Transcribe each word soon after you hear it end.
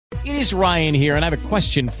It is Ryan here, and I have a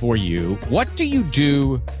question for you. What do you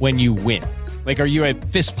do when you win? Like, are you a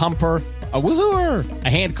fist pumper, a woohooer, a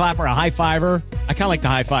hand clapper, a high fiver? I kind of like the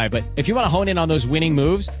high five, but if you want to hone in on those winning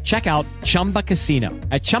moves, check out Chumba Casino.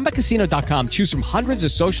 At ChumbaCasino.com, choose from hundreds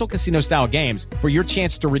of social casino-style games for your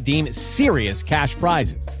chance to redeem serious cash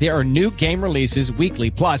prizes. There are new game releases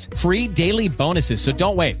weekly, plus free daily bonuses. So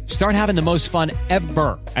don't wait. Start having the most fun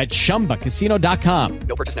ever at ChumbaCasino.com.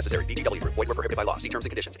 No purchase necessary. VGW Group. Void where prohibited by law. See terms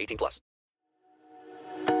and conditions. 18+.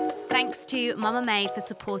 Thanks to Mama Made for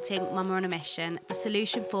supporting Mama on a Mission, the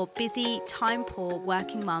solution for busy, time-poor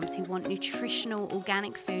working mums who want nutritional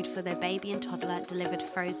organic food for their baby and toddler delivered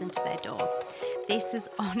frozen to their door. This has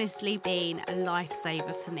honestly been a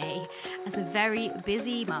lifesaver for me. As a very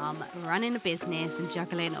busy mum, running a business and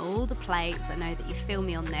juggling all the plates, I know that you feel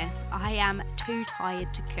me on this, I am too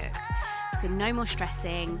tired to cook. So no more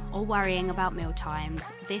stressing or worrying about meal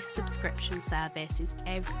times. This subscription service is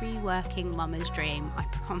every working mama's dream, I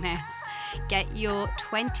promise. Get your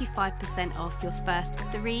 25% off your first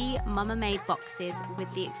 3 Mama Made boxes with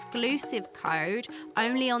the exclusive code,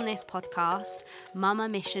 only on this podcast, Mama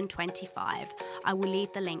Mission 25. I will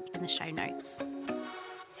leave the link in the show notes.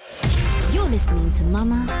 You're listening to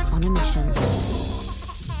Mama on a Mission.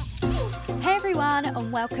 Hey everyone,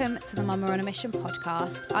 and welcome to the Mama on a Mission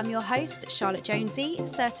podcast. I'm your host, Charlotte Jonesy,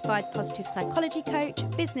 certified positive psychology coach,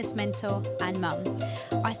 business mentor, and mum.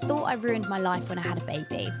 I thought I ruined my life when I had a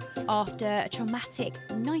baby. After a traumatic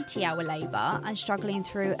 90-hour labour and struggling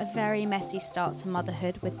through a very messy start to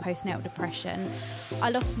motherhood with postnatal depression, I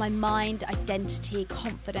lost my mind, identity,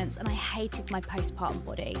 confidence, and I hated my postpartum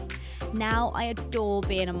body. Now I adore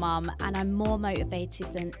being a mum and I'm more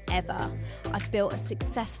motivated than ever. I've built a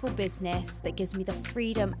successful business that gives me the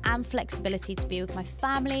freedom and flexibility to be with my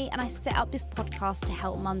family, and I set up this podcast to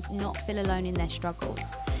help mums not feel alone in their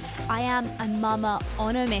struggles. I am a mama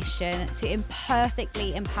on a mission to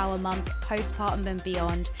imperfectly empower mums postpartum and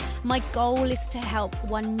beyond. My goal is to help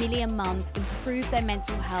 1 million mums improve their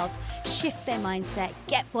mental health, shift their mindset,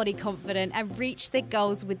 get body confident, and reach their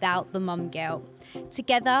goals without the mum guilt.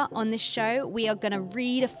 Together on this show, we are going to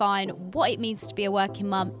redefine what it means to be a working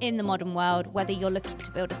mum in the modern world. Whether you're looking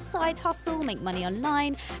to build a side hustle, make money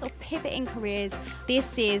online, or pivot in careers,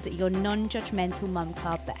 this is your non-judgmental mum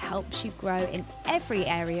club that helps you grow in every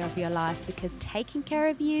area of your life, because taking care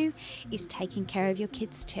of you is taking care of your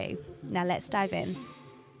kids too. Now let's dive in.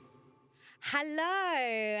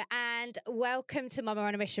 Hello and welcome to Mama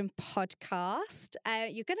on a Mission podcast.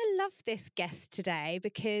 You're going to love this guest today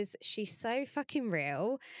because she's so fucking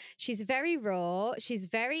real. She's very raw, she's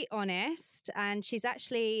very honest, and she's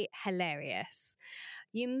actually hilarious.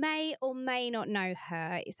 You may or may not know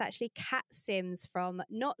her. It's actually Kat Sims from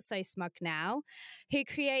Not So Smug Now, who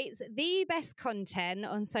creates the best content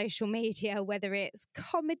on social media, whether it's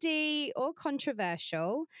comedy or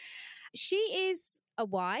controversial. She is a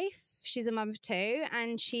wife, she's a mum of 2,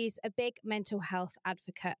 and she's a big mental health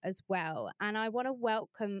advocate as well. And I want to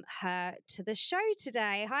welcome her to the show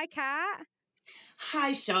today. Hi, Kat.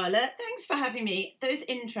 Hi, Charlotte. Thanks for having me. Those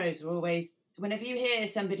intros are always, whenever you hear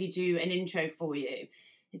somebody do an intro for you,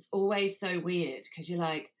 it's always so weird because you're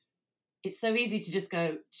like, it's so easy to just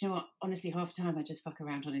go, do you know what? Honestly, half the time I just fuck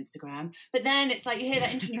around on Instagram. But then it's like you hear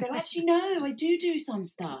that intro and you go, actually, no, I do some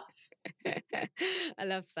stuff. I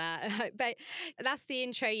love that. But that's the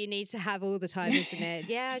intro you need to have all the time, isn't it?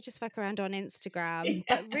 Yeah, I just fuck around on Instagram.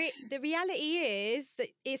 But the reality is that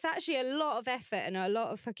it's actually a lot of effort and a lot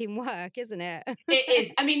of fucking work, isn't it? It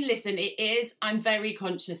is. I mean, listen, it is. I'm very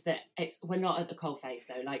conscious that we're not at the coalface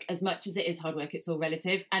though. Like, as much as it is hard work, it's all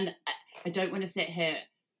relative. And I don't want to sit here.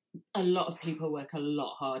 A lot of people work a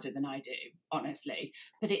lot harder than I do, honestly.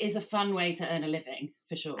 But it is a fun way to earn a living,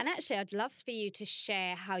 for sure. And actually, I'd love for you to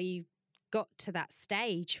share how you got to that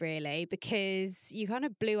stage, really, because you kind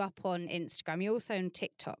of blew up on Instagram. You're also on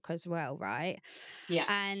TikTok as well, right? Yeah.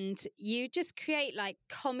 And you just create like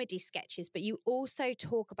comedy sketches, but you also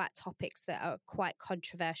talk about topics that are quite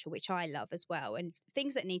controversial, which I love as well, and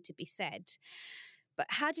things that need to be said. But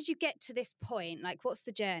how did you get to this point? Like, what's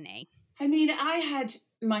the journey? I mean, I had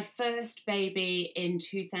my first baby in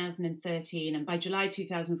 2013, and by July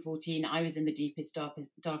 2014, I was in the deepest,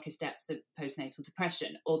 darkest depths of postnatal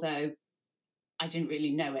depression, although I didn't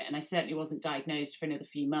really know it, and I certainly wasn't diagnosed for another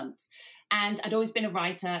few months. And I'd always been a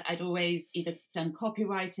writer. I'd always either done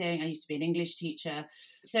copywriting. I used to be an English teacher.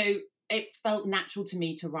 So it felt natural to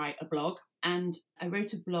me to write a blog. And I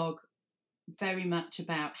wrote a blog very much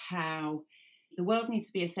about how the world needs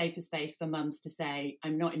to be a safer space for mums to say,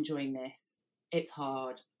 I'm not enjoying this. It's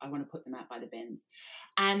hard. I want to put them out by the bins.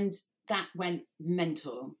 And that went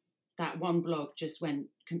mental. that one blog just went,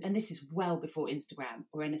 and this is well before Instagram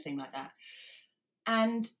or anything like that.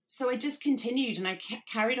 And so I just continued and I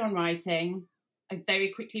carried on writing. I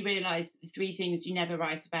very quickly realised the 3 things you never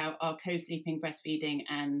write about are co-sleeping, breastfeeding,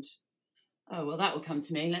 and, oh, well, that will come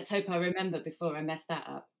to me. Let's hope I remember before I mess that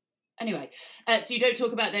up. Anyway, so you don't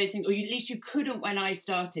talk about those things, or at least you couldn't when I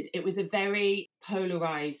started. It was a very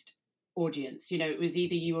polarised audience. You know, it was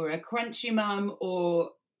either you were a crunchy mum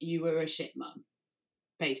or you were a shit mum,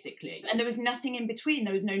 basically. And there was nothing in between.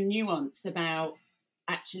 There was no nuance about,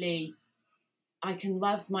 actually, I can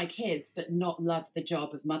love my kids but not love the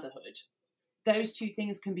job of motherhood. Those 2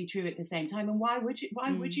 things can be true at the same time. And why would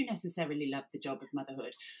you necessarily love the job of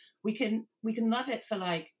motherhood? We can love it for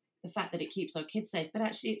like the fact that it keeps our kids safe, but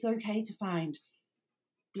actually it's okay to find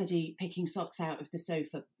bloody picking socks out of the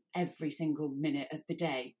sofa every single minute of the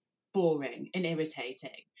day boring and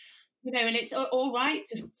irritating. You know, and it's all right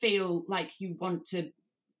to feel like you want to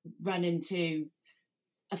run into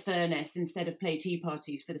a furnace instead of play tea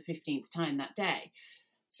parties for the 15th time that day.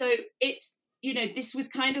 So it's, you know, this was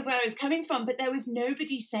kind of where I was coming from, but there was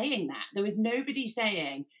nobody saying that. There was nobody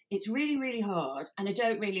saying, it's really, really hard and I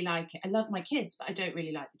don't really like it. I love my kids, but I don't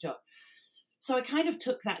really like the job. So I kind of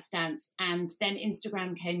took that stance, and then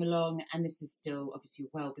Instagram came along, and this is still obviously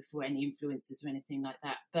well before any influencers or anything like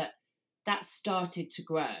that, but that started to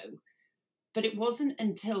grow. But it wasn't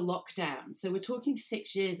until lockdown. So we're talking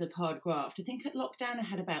 6 years of hard graft. I think at lockdown I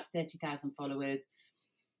had about 30,000 followers.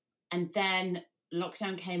 And then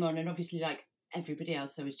lockdown came on, and obviously like everybody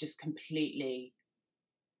else, I was just completely,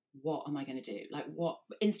 what am I going to do? Like, what?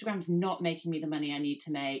 Instagram's not making me the money I need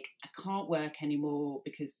to make. I can't work anymore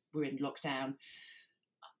because we're in lockdown.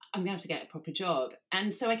 I'm going to have to get a proper job.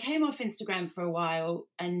 And so I came off Instagram for a while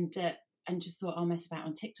and just thought I'll mess about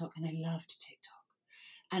on TikTok. And I loved TikTok.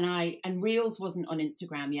 And Reels wasn't on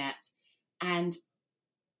Instagram yet. And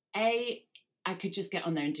I could just get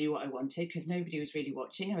on there and do what I wanted because nobody was really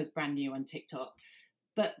watching. I was brand new on TikTok.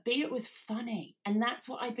 But B, it was funny. And that's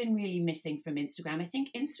what I've been really missing from Instagram. I think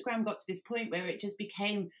Instagram got to this point where it just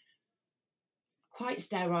became quite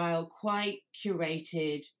sterile, quite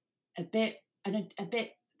curated, a bit,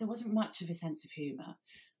 there wasn't much of a sense of humour.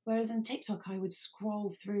 Whereas on TikTok, I would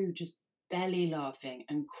scroll through just belly laughing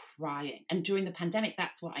and crying. And during the pandemic,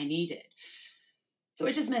 that's what I needed. So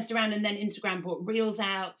I just messed around, and then Instagram brought Reels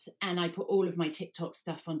out, and I put all of my TikTok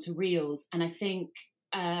stuff onto Reels. And I think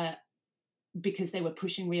because they were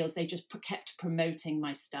pushing Reels, they just kept promoting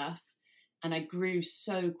my stuff, and I grew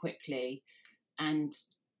so quickly. And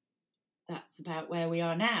that's about where we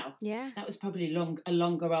are now. Yeah. That was probably a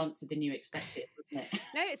longer answer than you expected, wasn't it?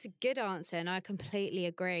 No, it's a good answer, and I completely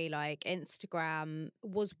agree. Like, Instagram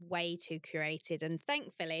was way too curated, and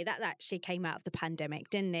thankfully that actually came out of the pandemic,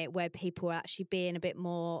 didn't it? Where people were actually being a bit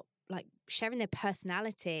more like sharing their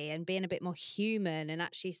personality and being a bit more human, and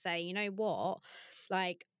actually saying, you know what,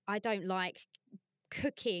 like, I don't like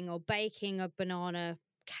cooking or baking a banana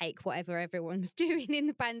cake, whatever everyone was doing in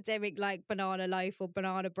the pandemic, like banana loaf or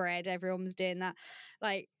banana bread, everyone was doing that.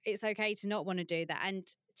 Like, it's okay to not want to do that. And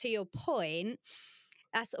to your point,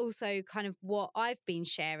 that's also kind of what I've been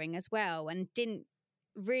sharing as well, and didn't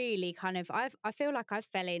really kind of, I feel like I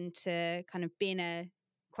fell into kind of being a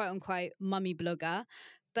quote unquote mummy blogger,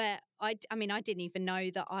 but I mean, I didn't even know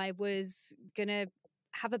that I was gonna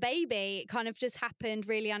have a baby. It kind of just happened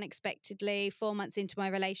really unexpectedly. 4 months into my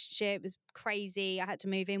relationship, it was crazy. I had to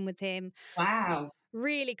move in with him. Wow.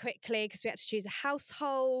 Really quickly because we had to choose a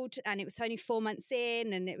household, and it was only 4 months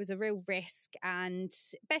in, and it was a real risk, and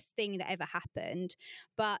best thing that ever happened.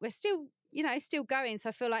 But we're still, you know, still going. So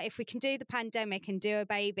I feel like if we can do the pandemic and do a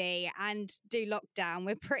baby and do lockdown,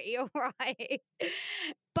 we're pretty all right.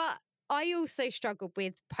 But I also struggled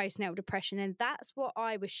with postnatal depression, and that's what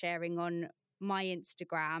I was sharing on my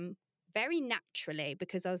Instagram very naturally,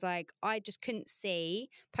 because I was like, I just couldn't see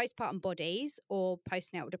postpartum bodies or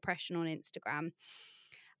postnatal depression on Instagram.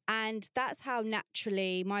 And that's how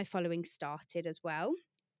naturally my following started as well.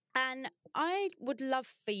 And I would love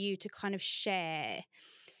for you to kind of share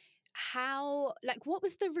how, like, what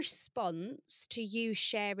was the response to you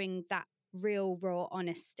sharing that real, raw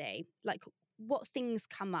honesty? Like, what things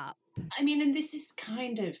come up? I mean, and this is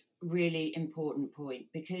kind of really important point,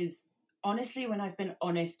 because honestly, when I've been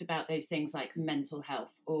honest about those things like mental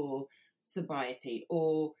health or sobriety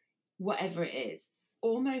or whatever it is,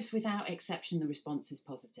 almost without exception, the response is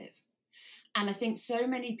positive. And I think so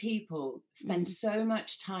many people spend so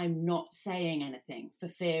much time not saying anything for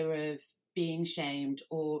fear of being shamed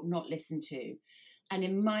or not listened to. And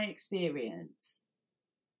in my experience,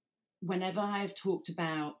 whenever I've talked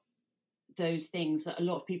about those things that a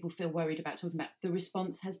lot of people feel worried about talking about, the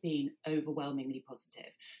response has been overwhelmingly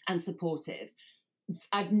positive and supportive.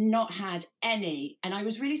 I've not had any, and I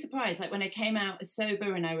was really surprised, like when I came out as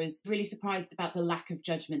sober, and I was really surprised about the lack of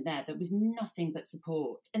judgment there. There was nothing but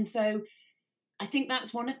support. And so I think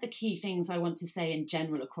that's one of the key things I want to say in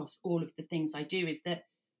general across all of the things I do, is that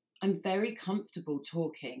I'm very comfortable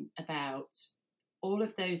talking about all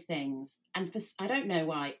of those things. And I don't know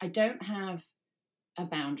why, I don't have a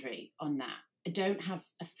boundary on that. I don't have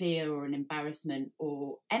a fear or an embarrassment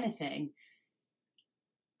or anything.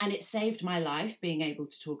 And it saved my life being able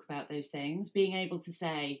to talk about those things, being able to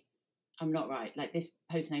say, I'm not right, like this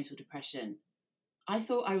postnatal depression. I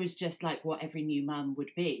thought I was just like what every new mum would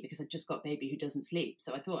be, because I'd just got a baby who doesn't sleep.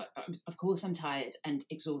 So I thought, of course I'm tired and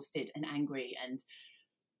exhausted and angry and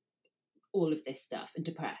all of this stuff and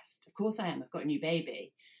depressed. Of course I am, I've got a new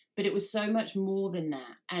baby. But it was so much more than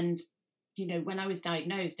that. And, you know, when I was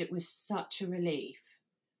diagnosed, it was such a relief,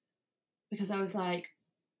 because I was like,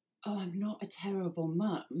 oh, I'm not a terrible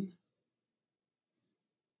mum.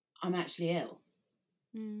 I'm actually ill.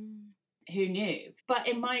 Who knew? But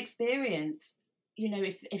in my experience, you know,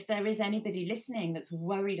 if there is anybody listening that's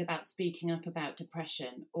worried about speaking up about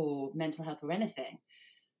depression or mental health or anything,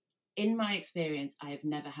 in my experience, I have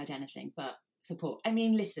never had anything but support. I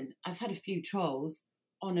mean, listen, I've had a few trolls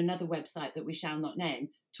on another website that we shall not name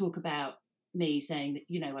talk about me saying that,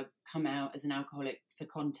 you know, I've come out as an alcoholic for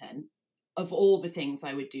content. Of all the things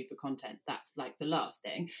I would do for content, that's like the last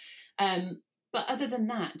thing. But other than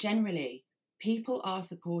that, generally, people are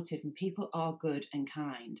supportive and people are good and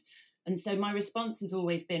kind. And so my response has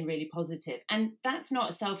always been really positive. And that's not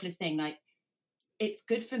a selfless thing. Like, it's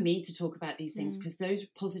good for me to talk about these things because those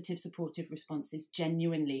positive, supportive responses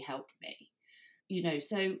genuinely help me. You know,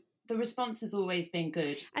 so the response has always been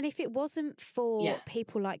good. And if it wasn't for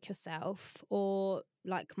people like yourself or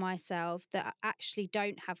like myself that actually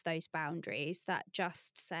don't have those boundaries, that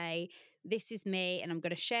just say, this is me and I'm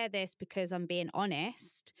going to share this because I'm being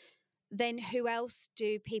honest, then who else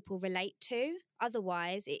do people relate to?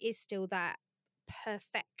 Otherwise, it is still that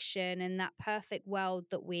perfection and that perfect world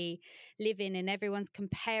that we live in, and everyone's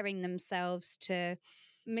comparing themselves to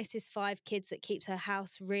Mrs. Five Kids that keeps her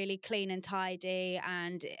house really clean and tidy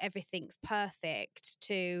and everything's perfect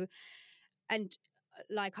and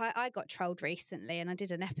like I got trolled recently, and I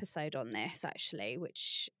did an episode on this actually,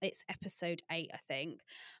 which it's episode 8, I think.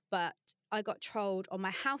 But I got trolled on my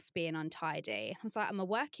house being untidy. I was like, I'm a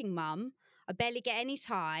working mum. I barely get any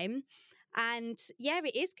time. And yeah,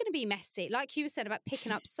 it is going to be messy. Like you were saying about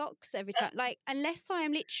picking up socks every time. Like, unless I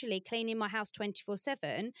am literally cleaning my house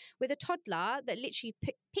 24/7 with a toddler that literally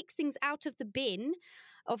picks things out of the bin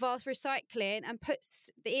of our recycling and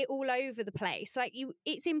puts it all over the place. Like,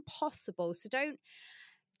 it's impossible. So don't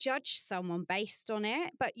judge someone based on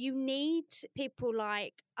it, but you need people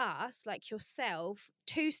like us, like yourself,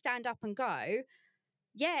 to stand up and go,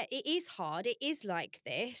 yeah, it is hard. It is like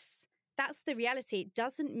this. That's the reality. It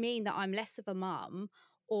doesn't mean that I'm less of a mum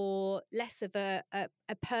or less of a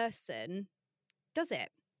person, does it?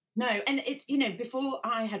 No, and it's, you know, before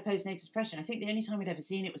I had postnatal depression, I think the only time we'd ever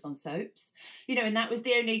seen it was on soaps, you know, and that was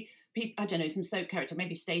the only people, I don't know, some soap character,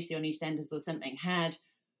 maybe Stacey on EastEnders or something, had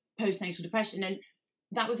postnatal depression, and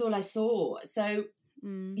that was all I saw. So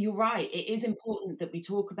you're right, it is important that we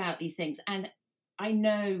talk about these things. And I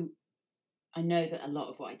know that a lot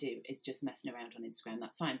of what I do is just messing around on Instagram,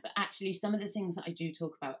 that's fine. But actually, some of the things that I do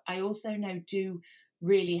talk about, I also know do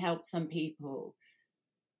really help some people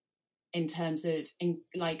in terms of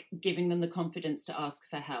like giving them the confidence to ask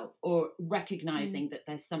for help, or recognizing that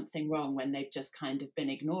there's something wrong when they've just kind of been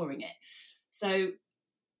ignoring it. So,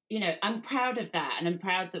 you know, I'm proud of that, and I'm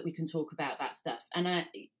proud that we can talk about that stuff. And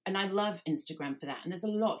I love Instagram for that. And there's a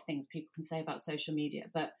lot of things people can say about social media,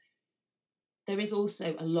 but there is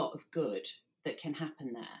also a lot of good that can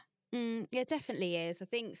happen there. It definitely is. I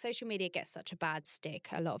think social media gets such a bad stick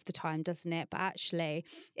a lot of the time, doesn't it? But actually,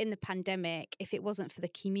 in the pandemic, if it wasn't for the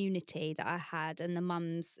community that I had and the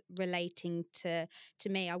mums relating to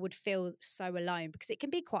me, I would feel so alone, because it can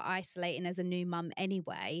be quite isolating as a new mum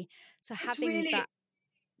anyway. So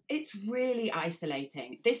it's really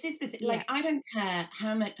isolating. This is the thing. Like, I don't care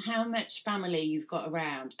how much family you've got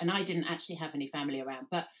around, and I didn't actually have any family around,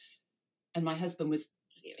 and my husband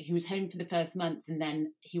he was home for the first month, and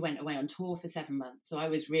then he went away on tour for 7 months. So I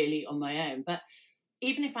was really on my own. But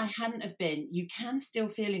even if I hadn't have been, you can still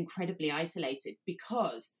feel incredibly isolated,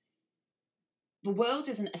 because the world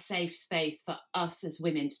isn't a safe space for us as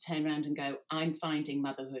women to turn around and go, I'm finding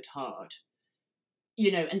motherhood hard.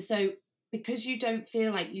 You know, and so because you don't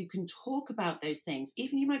feel like you can talk about those things,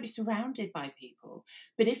 even you might be surrounded by people,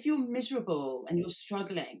 but if you're miserable and you're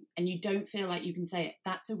struggling and you don't feel like you can say it,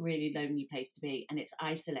 that's a really lonely place to be, and it's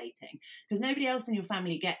isolating because nobody else in your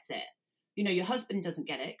family gets it. You know, your husband doesn't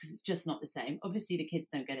get it because it's just not the same. Obviously, the kids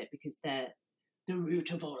don't get it because they're the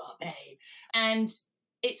root of all our pain. And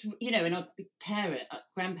it's, you know, and our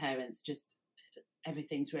grandparents, just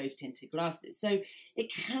everything's rose tinted glasses. So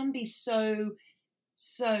it can be so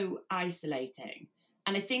isolating.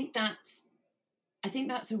 And I think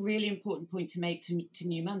that's a really important point to make to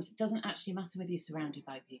new mums. It doesn't actually matter whether you're surrounded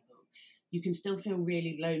by people. You can still feel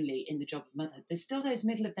really lonely in the job of motherhood. There's still those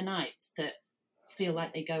middle of the nights that feel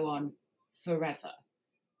like they go on forever.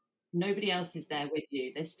 Nobody else is there with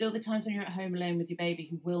you. There's still the times when you're at home alone with your baby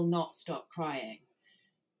who will not stop crying.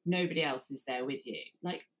 Nobody else is there with you.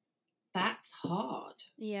 Like, that's hard.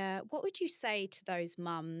 Yeah. What would you say to those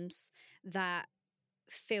mums that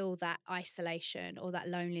feel that isolation or that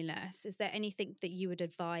loneliness? Is there anything that you would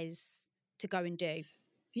advise to go and do?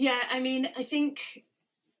 Yeah, I mean, I think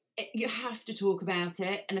you have to talk about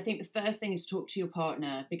it. And I think the first thing is talk to your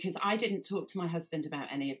partner, because I didn't talk to my husband about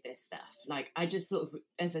any of this stuff. Like, I just sort of,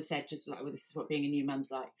 as I said, just like, well, this is what being a new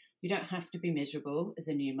mum's like. You don't have to be miserable as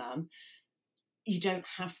a new mum. You don't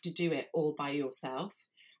have to do it all by yourself.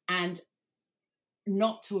 And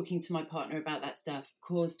not talking to my partner about that stuff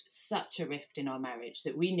caused such a rift in our marriage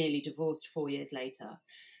that we nearly divorced 4 years later,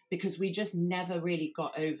 because we just never really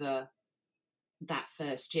got over that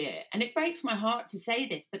first year. And it breaks my heart to say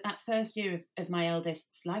this, but that first year of my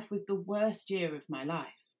eldest's life was the worst year of my life.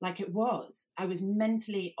 Like, it was. I was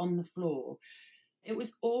mentally on the floor. It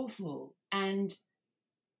was awful. And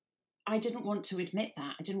I didn't want to admit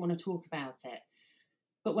that. I didn't want to talk about it.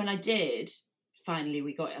 But when I did, finally,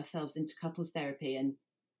 we got ourselves into couples therapy and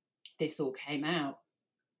this all came out.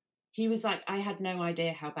 He was like, I had no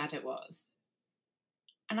idea how bad it was.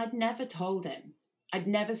 And I'd never told him. I'd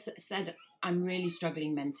never said, I'm really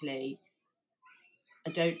struggling mentally.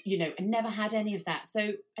 I never had any of that.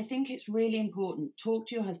 So I think it's really important. Talk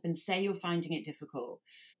to your husband, say you're finding it difficult.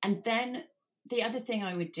 And then the other thing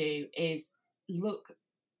I would do is look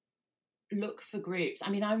for groups. I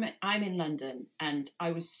mean, I'm in London, and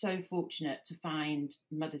I was so fortunate to find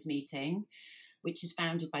Mothers Meeting, which is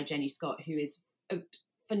founded by Jenny Scott, who is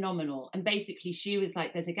phenomenal. And basically she was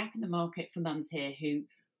like, there's a gap in the market for mums here who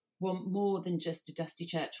want more than just a dusty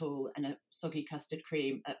church hall and a soggy custard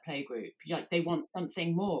cream at playgroup. Like, they want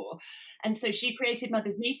something more. And so she created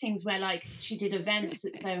Mothers Meetings, where like she did events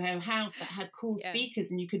at Soho House that had cool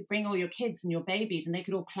speakers, and you could bring all your kids and your babies and they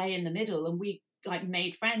could all play in the middle, and we like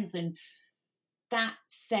made friends. And that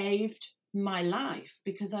saved my life,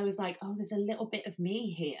 because I was like, oh, there's a little bit of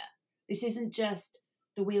me here. This isn't just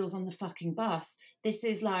the wheels on the fucking bus. This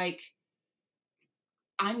is like,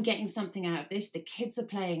 I'm getting something out of this. The kids are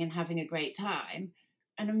playing and having a great time,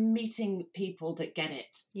 and I'm meeting people that get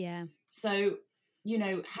it. Yeah. So,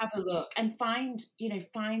 have a look and find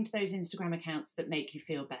those Instagram accounts that make you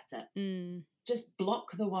feel better. Just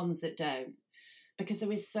block the ones that don't, because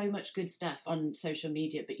there is so much good stuff on social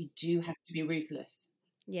media, but you do have to be ruthless.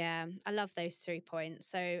 Yeah, I love those 3 points.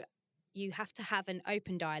 So you have to have an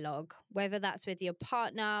open dialogue, whether that's with your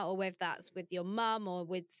partner or whether that's with your mum or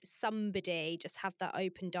with somebody. Just have that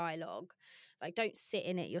open dialogue. Like, don't sit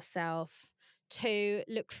in it yourself. 2,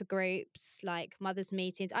 look for groups like Mothers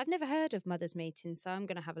Meetings. I've never heard of Mothers Meetings, so I'm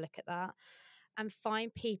going to have a look at that. And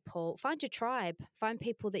find your tribe, find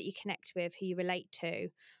people that you connect with, who you relate to,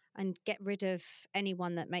 and get rid of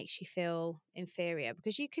anyone that makes you feel inferior,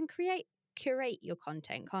 because you can curate your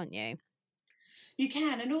content, can't you? You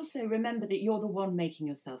can. And also remember that you're the one making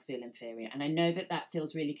yourself feel inferior. And I know that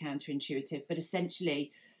feels really counterintuitive, but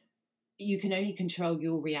essentially you can only control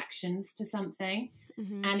your reactions to something.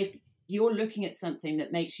 Mm-hmm. And if you're looking at something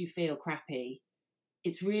that makes you feel crappy,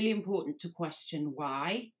 it's really important to question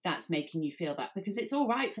why that's making you feel that, because it's all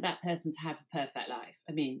right for that person to have a perfect life.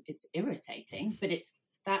 I mean, it's irritating, but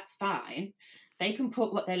that's fine. They can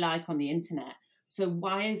put what they like on the internet. So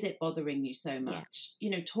why is it bothering you so much?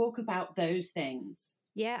 Yeah. Talk about those things.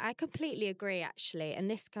 Yeah, I completely agree, actually.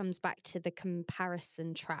 And this comes back to the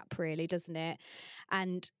comparison trap, really, doesn't it?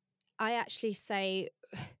 And I actually say,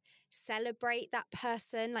 celebrate that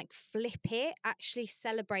person, like flip it, actually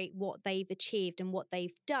celebrate what they've achieved and what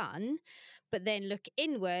they've done, but then look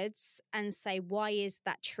inwards and say, why is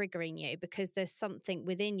that triggering you? Because there's something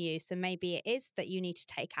within you. So maybe it is that you need to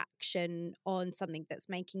take action on something that's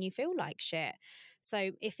making you feel like shit.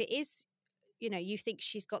 So if it is, you think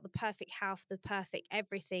she's got the perfect house, the perfect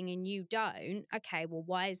everything, and you don't, okay, well,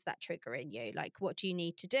 why is that triggering you? Like, what do you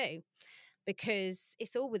need to do? Because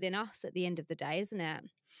it's all within us at the end of the day, isn't it?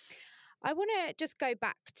 I want to just go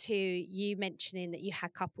back to you mentioning that you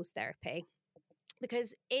had couples therapy,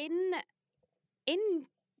 because in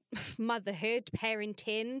motherhood,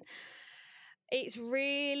 parenting, it's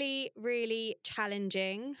really, really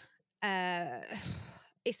challenging.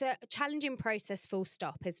 It's a challenging process, full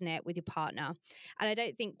stop, isn't it, with your partner? And I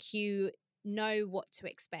don't think you know what to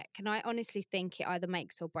expect. And I honestly think it either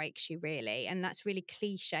makes or breaks you, really. And that's really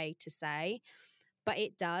cliche to say, but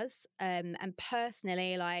it does. And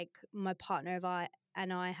personally, like my partner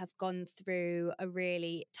and I have gone through a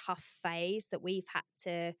really tough phase that we've had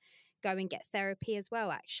to go and get therapy as well,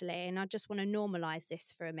 actually. And I just want to normalize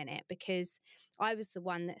this for a minute, because I was the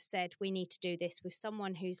one that said we need to do this with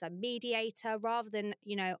someone who's a mediator, rather than,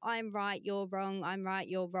 I'm right, you're wrong, I'm right,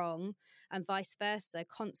 you're wrong, and vice versa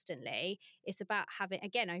constantly. It's about having,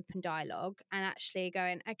 again, open dialogue and actually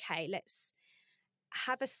going, okay, let's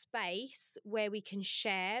have a space where we can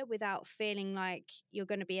share without feeling like you're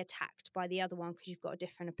going to be attacked by the other one because you've got a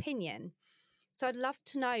different opinion. So I'd love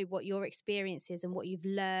to know what your experience is and what you've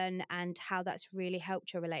learned and how that's really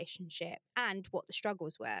helped your relationship and what the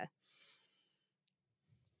struggles were.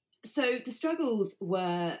 So the struggles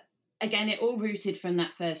were, again, it all rooted from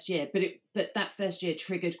that first year, but that first year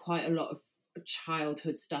triggered quite a lot of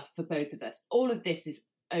childhood stuff for both of us. All of this is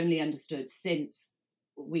only understood since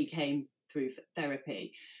we came through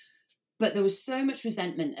therapy. But there was so much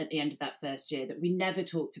resentment at the end of that first year that we never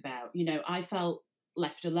talked about. I felt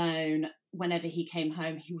left alone. Whenever he came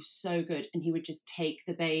home, he was so good and he would just take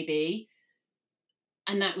the baby.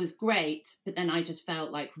 And that was great. But then I just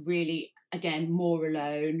felt like really, again, more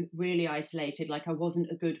alone, really isolated, like I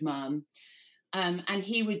wasn't a good mum. And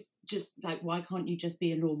he was just like, why can't you just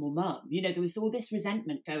be a normal mum? There was all this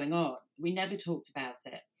resentment going on. We never talked about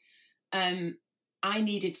it. I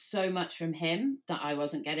needed so much from him that I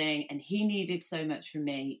wasn't getting, and he needed so much from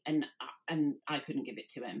me, and I couldn't give it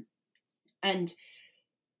to him. And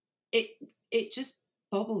it just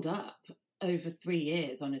bubbled up over 3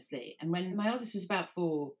 years, honestly. And when my eldest was about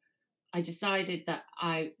 4, I decided that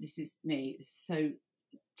this is me, this is so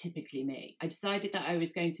typically me. I decided that I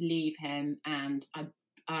was going to leave him, and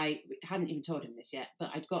I hadn't even told him this yet,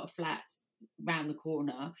 but I'd got a flat round the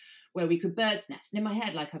corner where we could bird's nest. And in my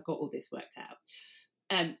head, like, I've got all this worked out.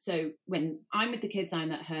 So when I'm with the kids,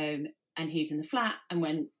 I'm at home and he's in the flat. And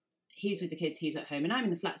when he's with the kids, he's at home and I'm in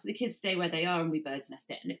the flat. So the kids stay where they are and we bird's nest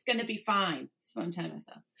it. And it's going to be fine. That's what I'm telling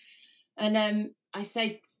myself. And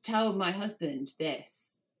I tell my husband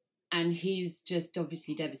this. And he's just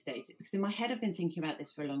obviously devastated, because in my head, I've been thinking about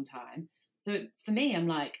this for a long time. So for me, I'm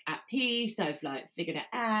like at peace. I've like figured it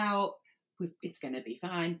out. It's going to be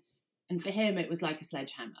fine. And for him, it was like a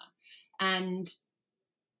sledgehammer. And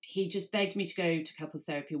he just begged me to go to couples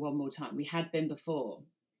therapy one more time. We had been before,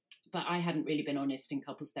 but I hadn't really been honest in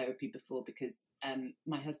couples therapy before, because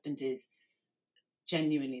my husband is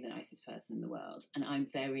genuinely the nicest person in the world. And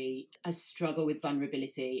I struggle with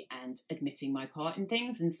vulnerability and admitting my part in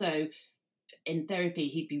things. And so in therapy,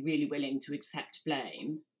 he'd be really willing to accept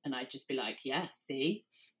blame. And I'd just be like, yeah, see,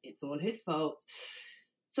 it's all his fault.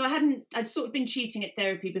 So I'd sort of been cheating at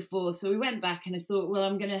therapy before. So we went back and I thought, well,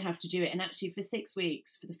 I'm going to have to do it. And actually for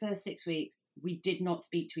the first 6 weeks, we did not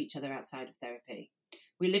speak to each other outside of therapy.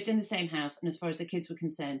 We lived in the same house. And as far as the kids were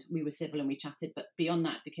concerned, we were civil and we chatted. But beyond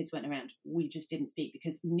that, if the kids went around, we just didn't speak,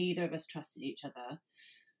 because neither of us trusted each other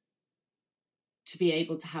to be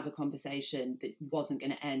able to have a conversation that wasn't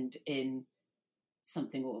going to end in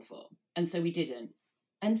something awful. And so we didn't.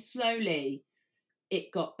 And slowly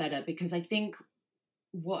it got better, because I think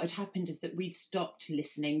what had happened is that we'd stopped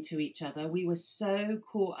listening to each other. We were so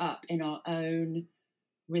caught up in our own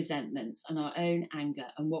resentments and our own anger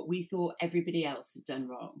and what we thought everybody else had done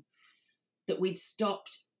wrong, that we'd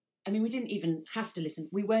stopped. I mean, we didn't even have to listen.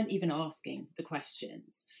 We weren't even asking the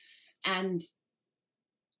questions. And,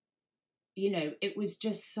 it was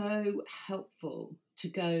just so helpful to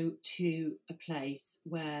go to a place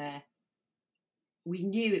where we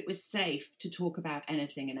knew it was safe to talk about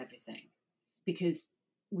anything and everything, because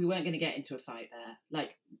we weren't going to get into a fight there.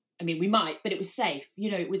 Like, I mean, we might, but it was safe.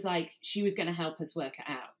 It was like she was going to help us work it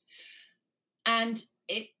out. And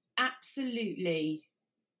it absolutely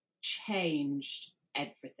changed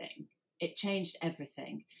everything. It changed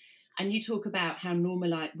everything. And you talk about how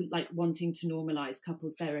like wanting to normalize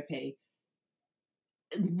couples therapy.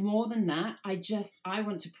 More than that, I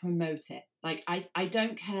want to promote it. Like, I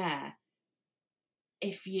don't care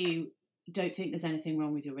if you don't think there's anything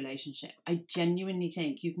wrong with your relationship. I genuinely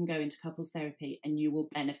think you can go into couples therapy and you will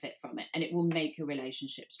benefit from it, and it will make your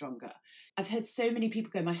relationship stronger. I've heard so many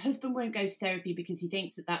people go, my husband won't go to therapy because he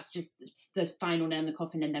thinks that that's just the final nail in the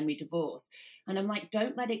coffin and then we divorce. And I'm like,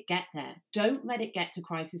 don't let it get there. Don't let it get to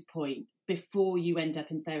crisis point before you end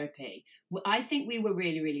up in therapy. I think we were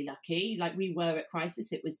really, really lucky. Like, we were at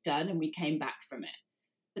crisis, it was done, and we came back from it.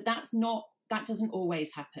 But that doesn't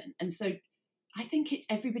always happen. And so I think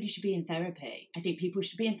everybody should be in therapy. I think people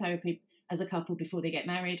should be in therapy as a couple before they get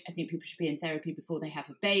married. I think people should be in therapy before they have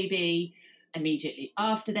a baby, immediately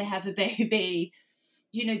after they have a baby.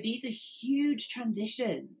 You know, these are huge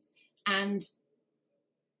transitions, and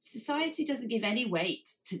society doesn't give any weight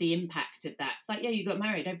to the impact of that. It's like, yeah, you got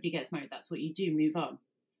married, everybody gets married, that's what you do, move on.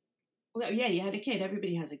 Well, yeah, you had a kid,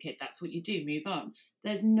 everybody has a kid, that's what you do, move on.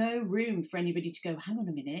 There's no room for anybody to go, hang on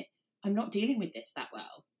a minute, I'm not dealing with this that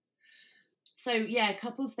well. So, yeah,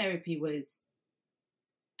 couples therapy was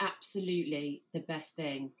absolutely the best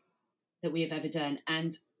thing that we have ever done.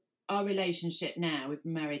 And our relationship now, we've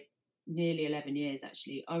been married nearly 11 years,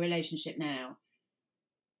 actually. Our relationship now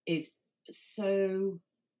is so...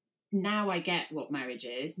 Now I get what marriage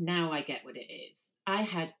is. Now I get what it is. I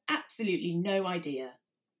had absolutely no idea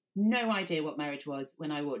what marriage was when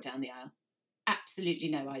I walked down the aisle. Absolutely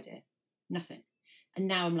no idea. Nothing. And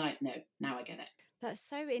now I'm like, no, now I get it. That's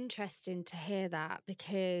so interesting to hear that,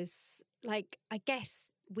 because, like, I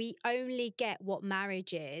guess we only get what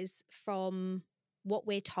marriage is from what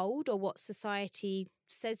we're told or what society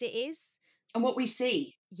says it is. And what we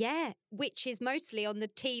see. Yeah, which is mostly on the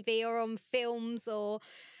TV or on films,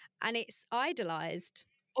 and it's idolised.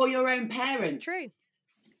 Or your own parents. True.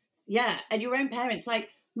 Yeah, and your own parents. Like,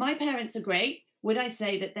 my parents are great. Would I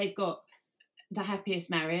say that they've got the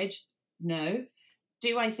happiest marriage? No.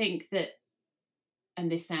 Do I think that,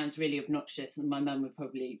 and this sounds really obnoxious, and my mum would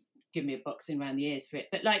probably give me a boxing around the ears for it,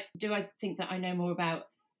 but, like, do I think that I know more about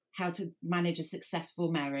how to manage a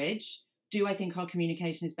successful marriage? Do I think our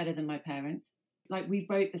communication is better than my parents? Like, we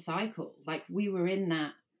broke the cycle. Like, we were in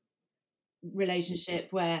that relationship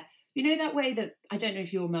where, you know, that way that, I don't know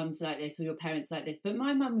if your mum's like this or your parents like this, but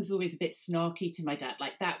my mum was always a bit snarky to my dad.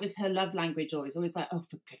 Like, that was her love language, always like, oh,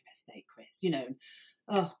 for goodness sake, Chris, you know,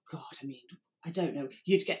 oh God, I mean, I don't know,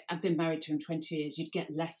 I've been married to him 20 years, you'd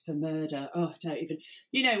get less for murder, oh, I don't even,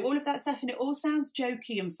 you know, all of that stuff. And it all sounds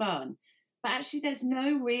jokey and fun, but actually there's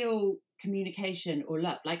no real communication or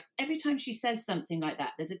love. Like, every time she says something like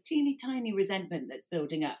that, there's a teeny tiny resentment that's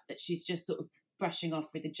building up that she's just sort of brushing off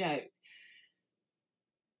with a joke.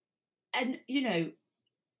 And, you know,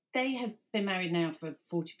 they have been married now for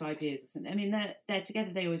 45 years or something. I mean, they're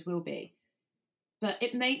together, they always will be. But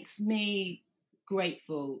it makes me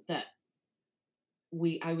grateful that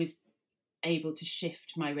I was able to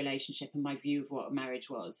shift my relationship and my view of what a marriage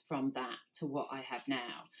was from that to what I have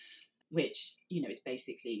now, which, you know, is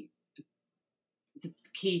basically, the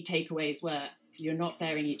key takeaways were, you're not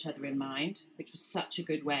bearing each other in mind, which was such a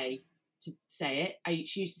good way to say it.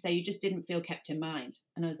 She used to say, you just didn't feel kept in mind.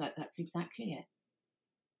 And I was like, that's exactly it.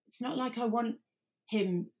 It's not like I want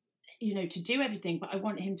him, you know, to do everything, but I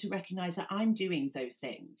want him to recognise that I'm doing those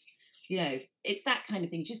things. You know, it's that kind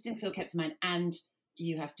of thing. Just didn't feel kept in mind. And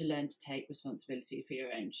you have to learn to take responsibility for your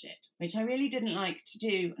own shit, which I really didn't like to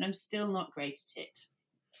do. And I'm still not great at it.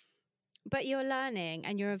 But you're learning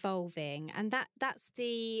and you're evolving. And that's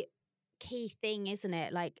the key thing, isn't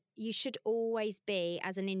it? Like, you should always be,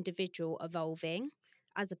 as an individual, evolving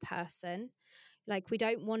as a person. Like, we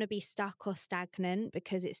don't want to be stuck or stagnant,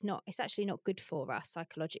 because it's actually not good for us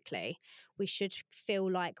psychologically. We should feel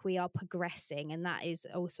like we are progressing, and that is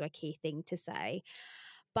also a key thing to say.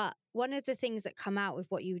 But one of the things that come out with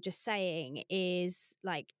what you were just saying is,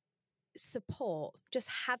 like, support, just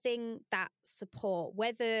having that support,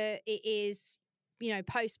 whether it is, you know,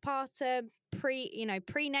 postpartum,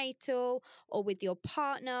 prenatal, or with your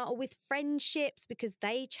partner, or with friendships, because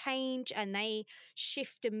they change and they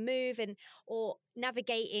shift and move, or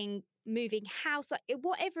navigating moving house, like,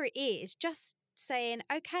 whatever it is, just saying,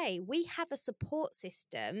 okay, we have a support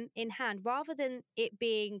system in hand, rather than it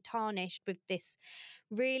being tarnished with this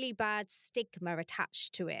really bad stigma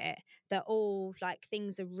attached to it, that all, like,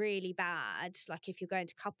 things are really bad, like if you're going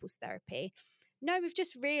to couples therapy. No, we've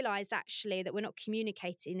just realised actually that we're not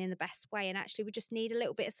communicating in the best way, and actually we just need a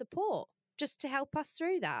little bit of support just to help us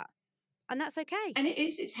through that. And that's okay. And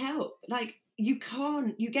it's help. Like, you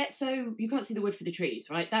can't see the wood for the trees,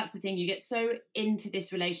 right? That's the thing. You get so into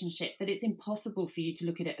this relationship that it's impossible for you to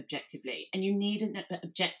look at it objectively, and you need an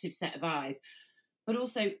objective set of eyes. But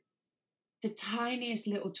also, the tiniest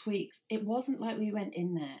little tweaks. It wasn't like we went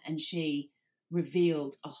in there and she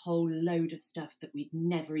revealed a whole load of stuff that we'd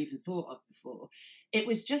never even thought of before. It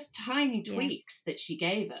was just tiny tweaks that she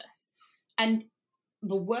gave us. And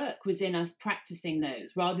the work was in us practicing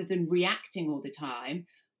those rather than reacting all the time.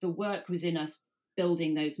 The work was in us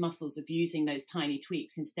building those muscles of using those tiny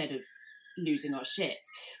tweaks instead of losing our shit.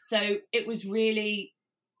 So it was really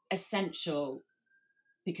essential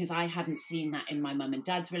because I hadn't seen that in my mum and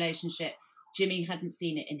dad's relationship. Jimmy hadn't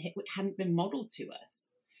seen it it hadn't been modeled to us.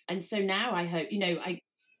 And so now I hope,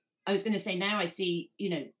 I was going to say now I see,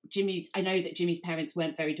 I know that Jimmy's parents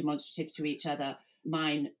weren't very demonstrative to each other.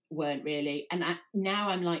 Mine weren't really. And now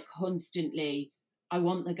I'm like constantly, I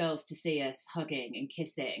want the girls to see us hugging and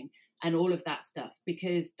kissing and all of that stuff,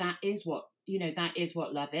 because that is what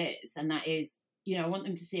love is. And that is, I want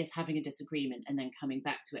them to see us having a disagreement and then coming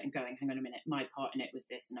back to it and going, hang on a minute, my part in it was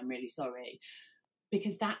this and I'm really sorry.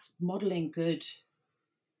 Because that's modeling good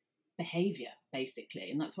behavior, basically.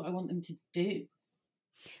 And that's what I want them to do.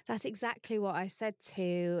 That's exactly what I said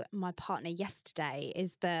to my partner yesterday,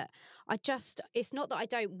 is that it's not that I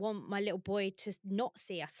don't want my little boy to not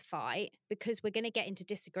see us fight, because we're going to get into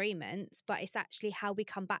disagreements, but it's actually how we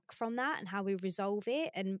come back from that and how we resolve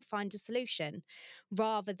it and find a solution,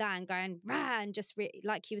 rather than going rah and just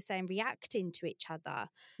like you were saying, reacting to each other.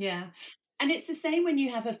 Yeah. And it's the same when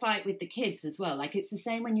you have a fight with the kids as well. Like, it's the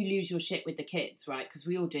same when you lose your shit with the kids, right? Because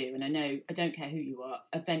we all do. And I don't care who you are,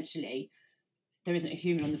 eventually there isn't a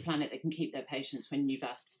human on the planet that can keep their patience when you've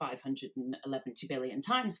asked 511 billion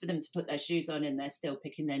times for them to put their shoes on and they're still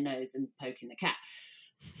picking their nose and poking the cat.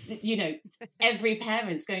 Every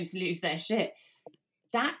parent's going to lose their shit.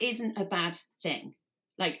 That isn't a bad thing.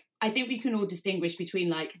 Like, I think we can all distinguish between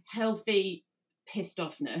like healthy pissed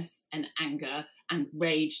offness and anger and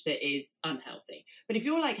rage that is unhealthy. But if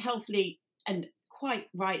you're like healthily and quite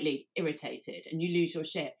rightly irritated and you lose your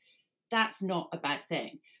shit, that's not a bad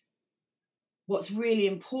thing. What's really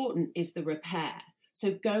important is the repair.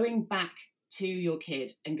 So going back to your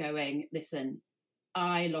kid and going, listen,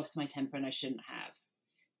 I lost my temper and I shouldn't have.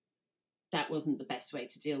 That wasn't the best way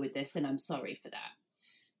to deal with this, and I'm sorry for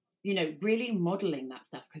that. Really modeling that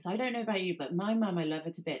stuff. Because I don't know about you, but my mum, I love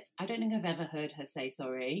her to bits. I don't think I've ever heard her say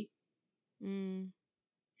sorry. And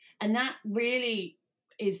that really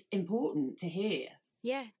is important to hear.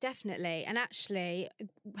 Yeah, definitely. And actually,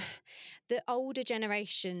 the older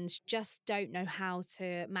generations just don't know how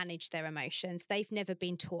to manage their emotions. They've never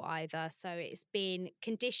been taught either. So it's been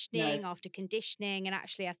conditioning after conditioning. And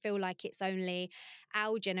actually, I feel like it's only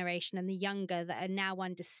our generation and the younger that are now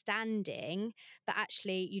understanding that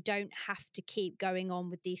actually you don't have to keep going on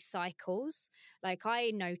with these cycles. Like, I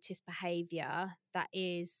notice behavior that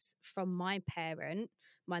is from my parent,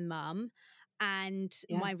 my mum, and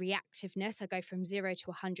my reactiveness. I go from 0 to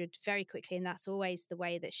 100 very quickly, and that's always the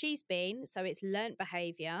way that she's been. So it's learnt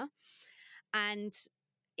behavior, and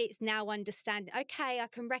it's now understanding, okay, I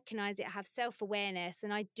can recognize it, I have self-awareness,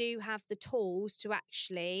 and I do have the tools to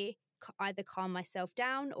actually either calm myself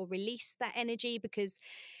down or release that energy. Because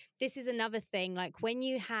this is another thing, like when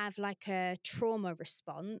you have like a trauma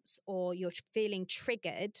response or you're feeling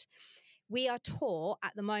triggered, we are taught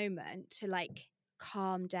at the moment to like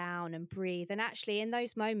calm down and breathe. And actually, in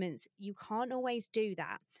those moments, you can't always do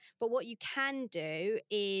that. But what you can do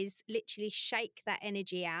is literally shake that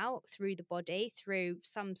energy out through the body, through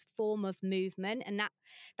some form of movement. And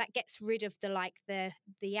that gets rid of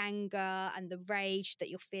the anger and the rage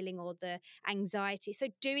that you're feeling, or the anxiety. So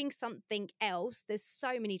doing something else, there's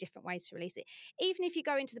so many different ways to release it. Even if you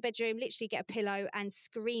go into the bedroom, literally get a pillow and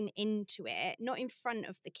scream into it, not in front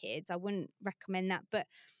of the kids. I wouldn't recommend that, but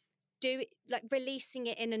do like releasing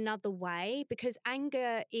it in another way, because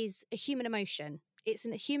anger is a human emotion. It's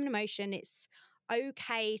a human emotion. It's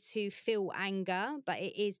okay to feel anger, but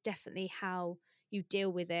it is definitely how you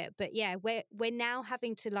deal with it. But yeah, we're now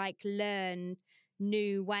having to like learn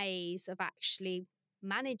new ways of actually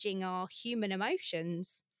managing our human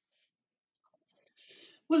emotions.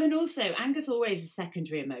 Well, and also anger's always a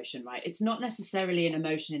secondary emotion, right? It's not necessarily an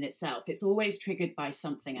emotion in itself. It's always triggered by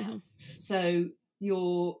something else. So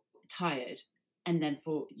you're tired and then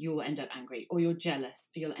you'll end up angry, or you're jealous,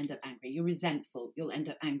 you'll end up angry, you're resentful, you'll end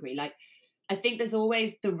up angry. Like, I think there's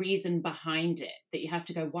always the reason behind it that you have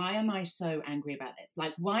to go, why am I so angry about this?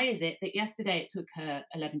 Like, why is it that yesterday it took her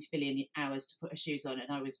 11 billion hours to put her shoes on and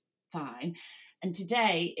I was fine, and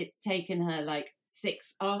today it's taken her like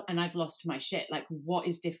 6 hours and I've lost my shit? Like, what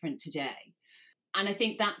is different today? And I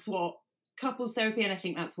think that's what couples therapy, and I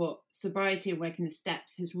think that's what sobriety and working the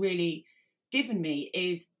steps has really given me,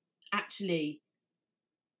 is actually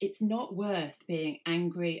it's not worth being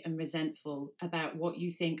angry and resentful about what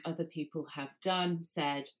you think other people have done,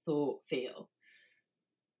 said, thought, feel.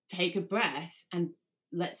 take a breath and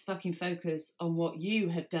let's fucking focus on what you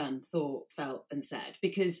have done, thought, felt, and said,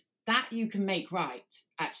 because that you can make right,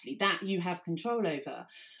 actually, that you have control over,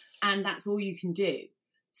 and that's all you can do.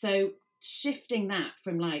 So shifting that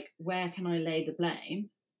from like, where can I lay the blame,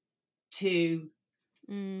 to,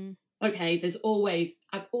 okay,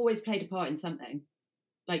 I've always played a part in something.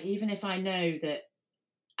 Like, even if I know that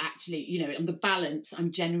actually, you know, on the balance,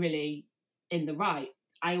 I'm generally in the right,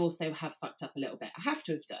 I also have fucked up a little bit. I have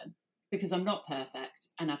to have done, because I'm not perfect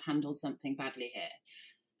and I've handled something badly here.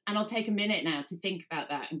 And I'll take a minute now to think about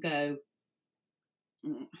that and go,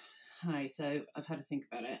 hi, so I've had to think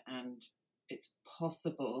about it, and it's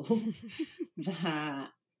possible that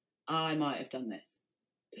I might have done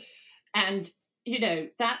this. And, you know,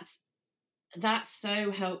 that's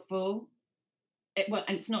so helpful.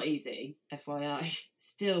 And it's not easy, FYI.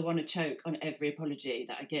 Still want to choke on every apology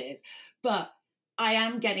that I give. But I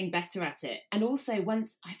am getting better at it. And also,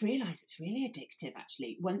 once I realise it's really addictive,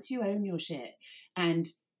 actually, once you own your shit and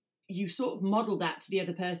you sort of model that to the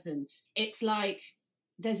other person, it's like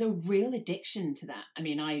there's a real addiction to that. I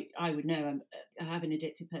mean, I would know I have an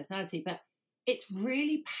addictive personality, but it's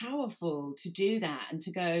really powerful to do that and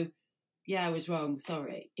to go, yeah, I was wrong,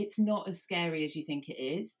 sorry. It's not as scary as you think it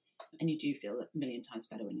is. And you do feel a million times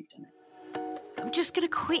better when you've done it. I'm just going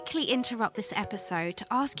to quickly interrupt this episode to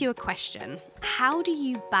ask you a question. How do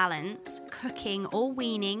you balance cooking or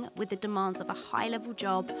weaning with the demands of a high-level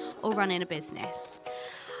job or running a business?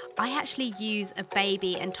 I actually use a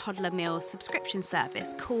baby and toddler meal subscription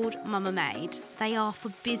service called Mama Made. They are for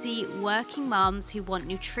busy working mums who want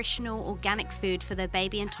nutritional organic food for their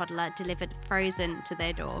baby and toddler delivered frozen to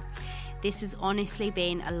their door. This has honestly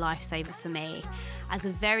been a lifesaver for me. As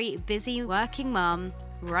a very busy working mum,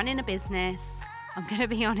 running a business, I'm going to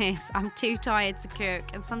be honest, I'm too tired to cook,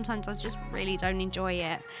 and sometimes I just really don't enjoy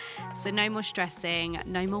it. So no more stressing,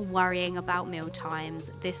 no more worrying about meal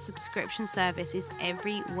times. This subscription service is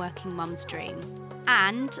every working mum's dream.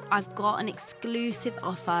 And I've got an exclusive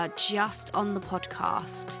offer just on the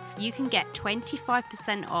podcast. You can get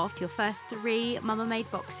 25% off your first 3 Mama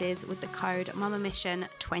Made boxes with the code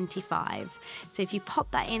MamaMission25. So if you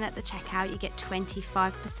pop that in at the checkout, you get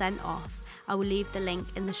 25% off. I will leave the link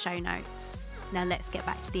in the show notes. Now let's get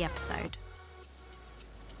back to the episode.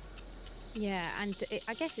 Yeah, and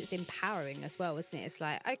I guess it's empowering as well, isn't it? It's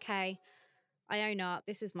like, okay, I own up.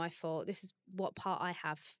 This is my fault. This is what part I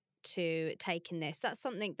have to take in this. That's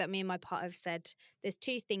something that me and my partner have said. There's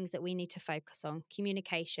 2 things that we need to focus on: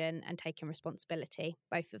 communication and taking responsibility,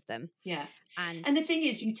 both of them. Yeah. And the thing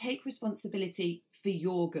is, you take responsibility for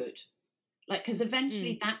your good. Like, because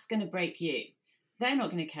eventually that's going to break you. They're not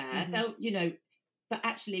going to care. They'll, you know, but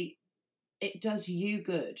actually it does you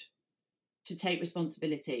good to take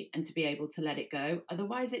responsibility and to be able to let it go.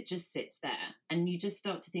 Otherwise it just sits there and you just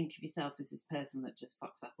start to think of yourself as this person that just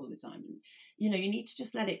fucks up all the time. And, you know, you need to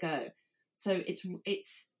just let it go. So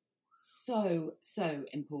it's so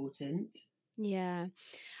important. Yeah.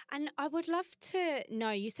 And I would love to know,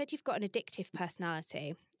 you said you've got an addictive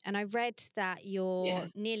personality, and I read that you're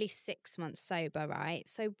nearly 6 months sober, right?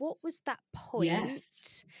 So what was that point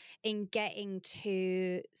in getting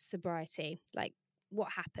to sobriety? Like,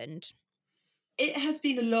 what happened? It has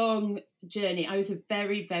been a long journey. I was a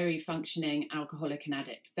very, very functioning alcoholic and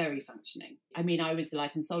addict, very functioning. I mean, I was the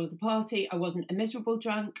life and soul of the party. I wasn't a miserable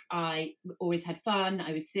drunk. I always had fun.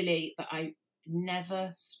 I was silly, but I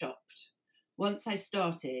never stopped. Once I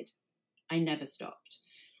started, I never stopped.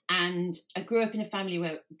 And I grew up in a family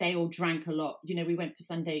where they all drank a lot. You know, we went for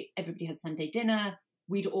Sunday, everybody had Sunday dinner.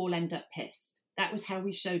 We'd all end up pissed. That was how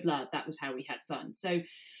we showed love. That was how we had fun. So,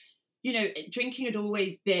 you know, drinking had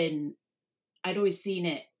always been, I'd always seen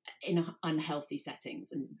it in unhealthy settings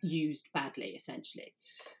and used badly, essentially.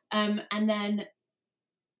 And then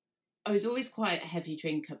I was always quite a heavy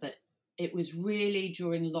drinker, but it was really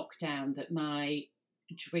during lockdown that my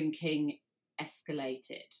drinking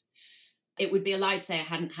escalated. It would be a lie to say I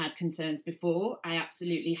hadn't had concerns before. I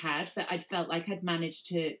absolutely had, but I'd felt like I'd managed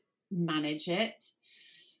to manage it.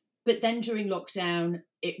 But then during lockdown,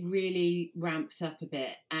 it really ramped up a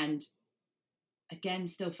bit. And again,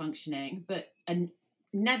 still functioning, but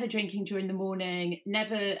never drinking during the morning,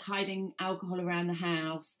 never hiding alcohol around the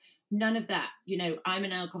house, none of that. You know, I'm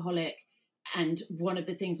an alcoholic, and one of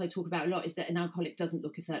the things I talk about a lot is that an alcoholic doesn't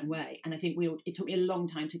look a certain way. And I think it took me a long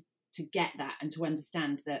time to get that and to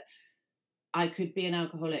understand that I could be an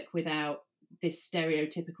alcoholic without this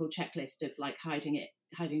stereotypical checklist of like hiding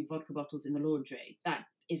vodka bottles in the laundry. That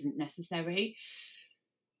isn't necessary.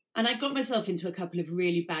 And I got myself into a couple of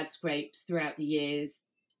really bad scrapes throughout the years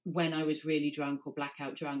when I was really drunk or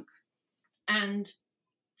blackout drunk. And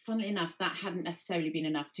funnily enough, that hadn't necessarily been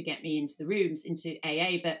enough to get me into the rooms, into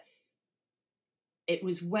AA, but it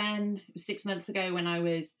was 6 months ago when I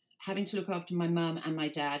was having to look after my mum and my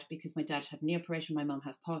dad, because my dad had a knee operation, my mum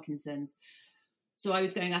has Parkinson's. So I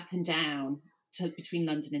was going up and down between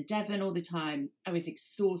London and Devon all the time. I was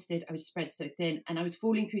exhausted. I was spread so thin, and I was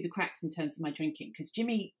falling through the cracks in terms of my drinking, because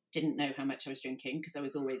Jimmy didn't know how much I was drinking because I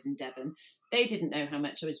was always in Devon. They didn't know how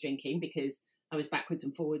much I was drinking because I was backwards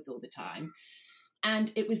and forwards all the time.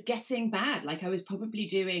 And it was getting bad. Like, I was probably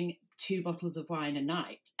doing 2 bottles of wine a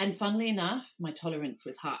night. And funnily enough, my tolerance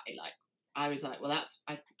was high. Like, I was like, well,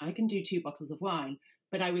 I can do 2 bottles of wine.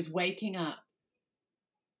 But I was waking up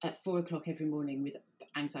at 4 o'clock every morning with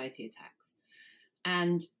anxiety attacks.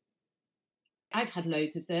 And I've had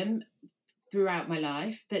loads of them throughout my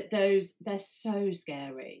life, but they're so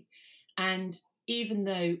scary. And even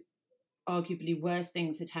though arguably worse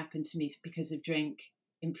things had happened to me because of drink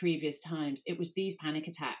in previous times, it was these panic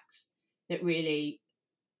attacks that really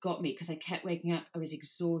got me, because I kept waking up. I was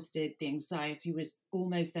exhausted. The anxiety was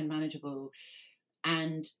almost unmanageable.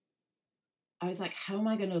 And I was like, how am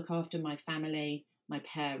I going to look after my family, my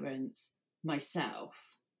parents, myself,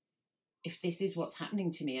 if this is what's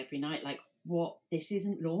happening to me every night? Like, this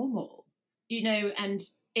isn't normal, and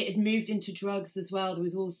it had moved into drugs as well. There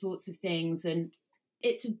was all sorts of things, and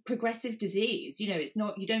it's a progressive disease. It's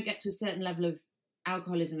not, you don't get to a certain level of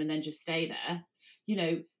alcoholism and then just stay there.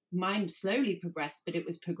 Mine slowly progressed, but it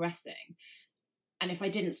was progressing. And if I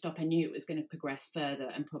didn't stop, I knew it was going to progress further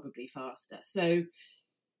and probably faster. So,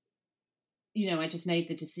 I just made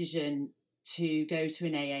the decision to go to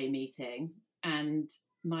an AA meeting, and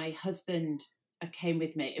my husband came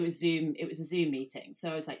with me. It was a Zoom meeting. So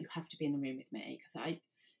I was like, you have to be in the room with me, because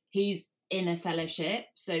he's in a fellowship,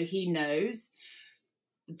 so he knows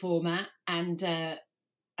the format. And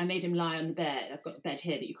I made him lie on the bed. I've got the bed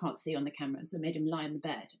here that you can't see on the camera. So I made him lie on the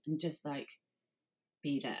bed and just like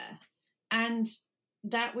be there. And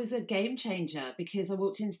that was a game changer, because I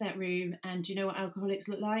walked into that room, and do you know what alcoholics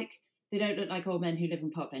look like? They don't look like old men who live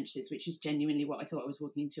on park benches, which is genuinely what I thought I was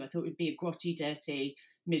walking into. I thought it would be a grotty, dirty,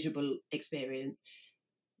 miserable experience.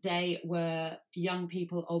 They were young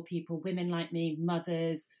people, old people, women like me,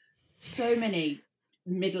 mothers, so many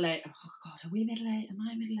middle-aged. Oh God, are we middle-aged? Am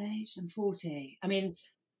I middle-aged? I'm 40. I mean,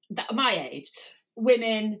 my age.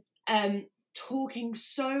 Women talking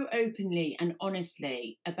so openly and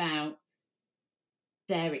honestly about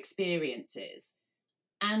their experiences.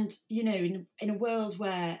 And, in a world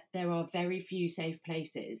where there are very few safe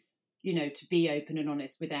places, to be open and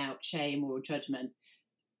honest without shame or judgment,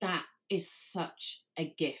 that is such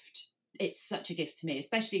a gift. It's such a gift to me,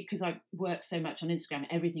 especially because I work so much on Instagram.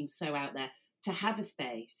 Everything's so out there. To have a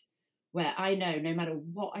space where I know no matter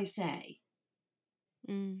what I say,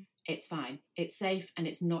 it's fine. It's safe and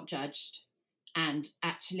it's not judged. And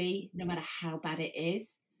actually, no matter how bad it is,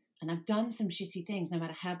 and I've done some shitty things, no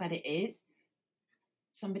matter how bad it is,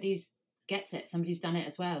 somebody's gets it, somebody's done it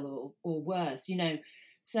as well, or worse,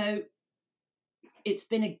 So it's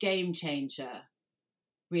been a game changer,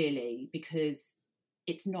 really, because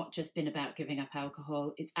it's not just been about giving up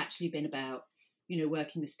alcohol. It's actually been about,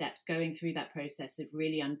 working the steps, going through that process of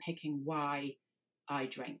really unpicking why I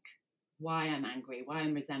drink, why I'm angry, why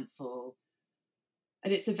I'm resentful.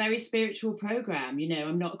 And it's a very spiritual program.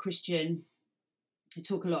 I'm not a Christian. I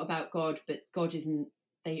talk a lot about God, but God isn't.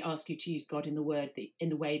 They ask you to use God in the way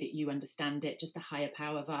that you understand it, just a higher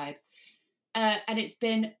power vibe. And it's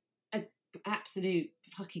been an absolute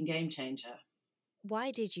fucking game changer.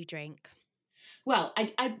 Why did you drink? Well,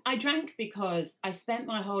 I drank because I spent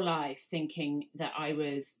my whole life thinking that I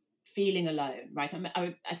was feeling alone, right?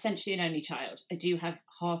 I'm essentially an only child. I do have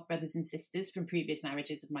half brothers and sisters from previous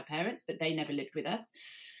marriages of my parents, but they never lived with us.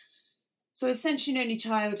 So essentially an only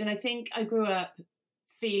child. And I think I grew up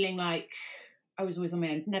feeling like I was always on my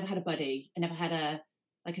own. Never had a buddy. I never had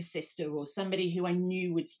a sister or somebody who I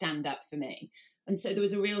knew would stand up for me. And so there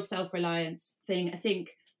was a real self-reliance thing. I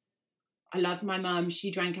think I loved my mum. She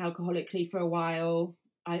drank alcoholically for a while.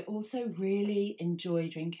 I also really enjoy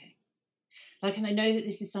drinking. And I know that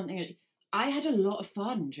this is something that I had a lot of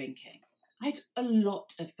fun drinking. I had a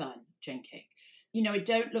lot of fun drinking. I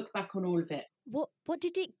don't look back on all of it. What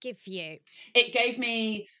did it give you? It gave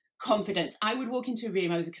me confidence. I would walk into a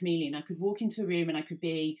room. I was a chameleon. I could walk into a room and I could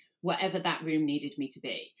be whatever that room needed me to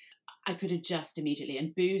be. I could adjust immediately,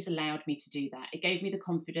 and booze allowed me to do that. It gave me the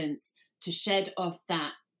confidence to shed off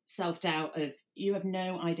that self-doubt of, you have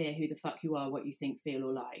no idea who the fuck you are, what you think, feel,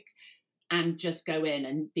 or like, and just go in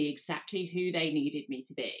and be exactly who they needed me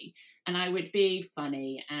to be. And I would be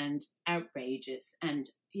funny and outrageous and,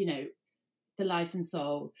 the life and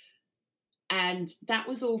soul. And that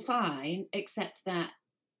was all fine, except that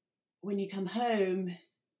when you come home,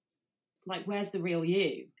 like, where's the real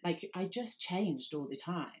you? Like, I just changed all the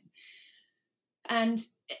time. And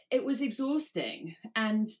it was exhausting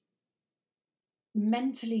and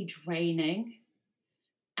mentally draining.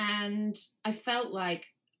 And I felt like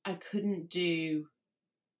I couldn't do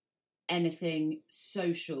anything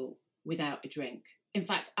social without a drink. In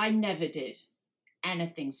fact, I never did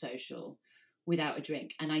anything social without a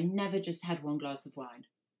drink. And I never just had one glass of wine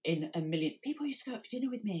in a million. People used to go out for dinner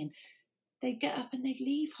with me and they'd get up and they'd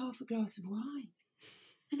leave half a glass of wine.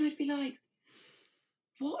 And I'd be like,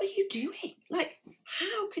 what are you doing? Like,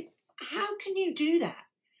 how can you do that?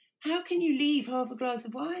 How can you leave half a glass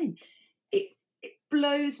of wine? It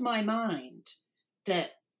blows my mind that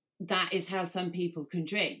is how some people can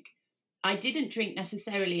drink. I didn't drink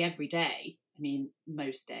necessarily every day. I mean,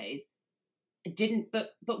 most days. I didn't,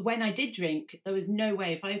 but when I did drink, there was no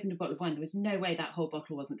way, if I opened a bottle of wine, there was no way that whole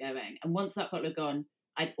bottle wasn't going. And once that bottle had gone,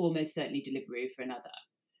 I'd almost certainly Deliveroo for another.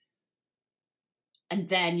 And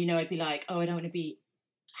then, you know, I'd be like, oh, I don't want to be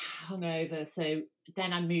hungover. So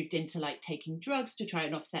then I moved into like taking drugs to try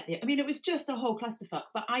and offset it. I mean, it was just a whole clusterfuck,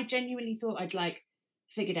 but I genuinely thought I'd like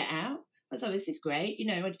figured it out. I was like, this is great. You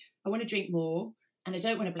know, I want to drink more and I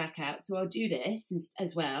don't want to black out. So I'll do this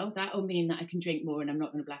as well. That'll mean that I can drink more and I'm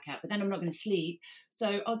not going to black out, but then I'm not going to sleep.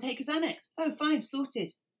 So I'll take a Xanax. Oh, fine,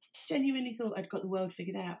 sorted. Genuinely thought I'd got the world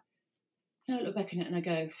figured out. And I look back on it and I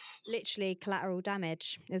go... Literally collateral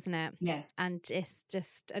damage, isn't it? Yeah. And it's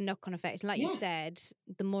just a knock-on effect. And like you said,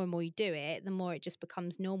 the more and more you do it, the more it just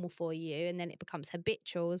becomes normal for you and then it becomes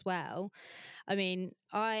habitual as well. I mean,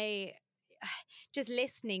 just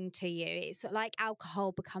listening to you, it's like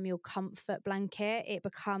alcohol become your comfort blanket. It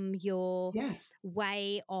become your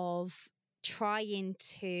way of trying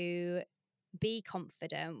to be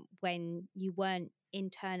confident when you weren't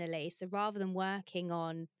internally. So rather than working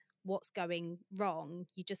on what's going wrong,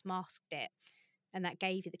 you just masked it and that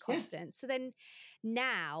gave you the confidence. So then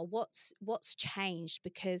now what's changed?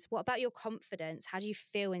 Because what about your confidence? How do you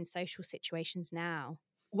feel in social situations now?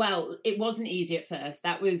 Well, it wasn't easy at first.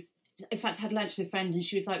 That was, in fact, I had lunch with a friend and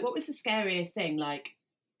she was like, what was the scariest thing? Like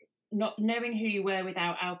not knowing who you were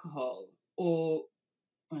without alcohol, or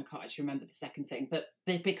I can't actually remember the second thing, but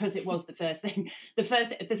because it was the first thing,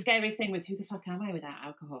 the scariest thing was, who the fuck am I without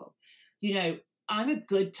alcohol? You know, I'm a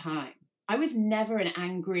good time. I was never an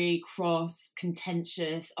angry, cross,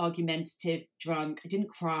 contentious, argumentative drunk. I didn't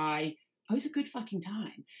cry. I was a good fucking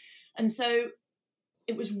time. And so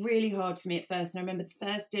it was really hard for me at first. And I remember the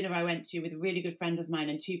first dinner I went to with a really good friend of mine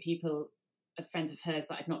and two people, friends of hers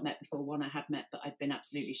that I'd not met before. One I had met, but I'd been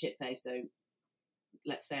absolutely shit-faced, so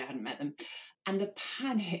let's say I hadn't met them. And the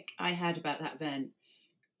panic I had about that event,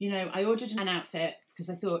 you know, I ordered an outfit because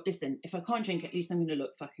I thought, listen, if I can't drink, at least I'm going to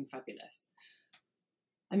look fucking fabulous.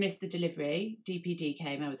 I missed the delivery. DPD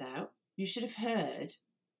came, I was out. You should have heard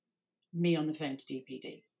me on the phone to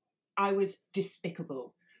DPD. I was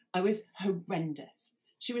despicable. I was horrendous.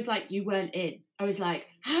 She was like, you weren't in. I was like,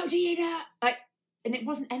 how do you know? And it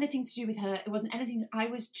wasn't anything to do with her. It wasn't anything. I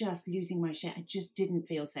was just losing my shit. I just didn't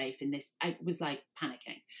feel safe in this. I was like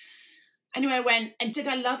panicking. Anyway, I went, and did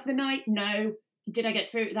I love the night? No. Did I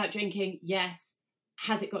get through it without drinking? Yes.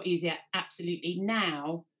 Has it got easier? Absolutely.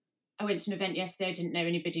 Now, I went to an event yesterday. I didn't know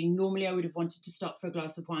anybody. Normally, I would have wanted to stop for a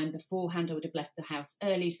glass of wine beforehand. I would have left the house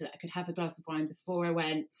early so that I could have a glass of wine before I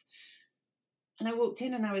went. And I walked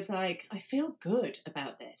in and I was like, I feel good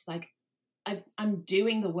about this. Like, I'm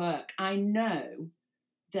doing the work. I know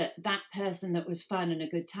that person that was fun and a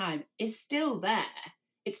good time is still there.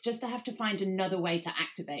 It's just I have to find another way to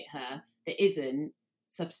activate her that isn't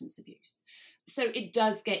substance abuse. So it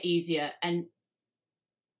does get easier. And,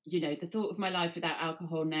 you know, the thought of my life without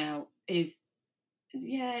alcohol now is,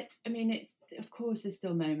 it's, of course, there's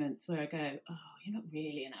still moments where I go, oh, you're not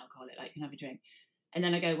really an alcoholic, like you can have a drink. And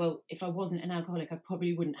then I go, well, if I wasn't an alcoholic, I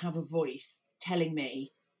probably wouldn't have a voice telling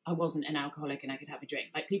me I wasn't an alcoholic and I could have a drink.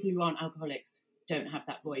 Like, people who aren't alcoholics don't have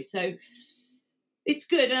that voice. So it's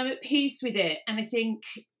good and I'm at peace with it. And I think,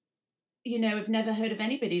 you know, I've never heard of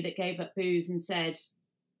anybody that gave up booze and said,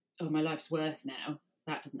 oh, my life's worse now.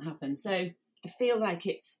 That doesn't happen. So I feel like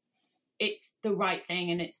it's the right thing.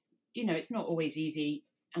 And it's, you know, it's not always easy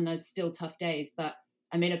and there's still tough days, but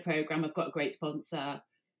I'm in a program. I've got a great sponsor,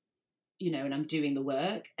 you know, and I'm doing the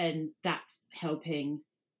work, and that's helping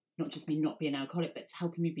not just me not be an alcoholic, but it's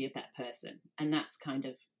helping me be a better person. And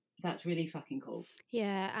that's really fucking cool.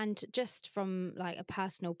 Yeah, and just from like a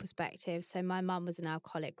personal perspective, so my mum was an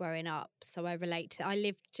alcoholic growing up, so I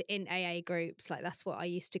lived in AA groups, like that's what I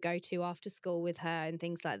used to go to after school with her and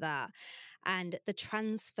things like that. And the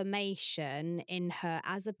transformation in her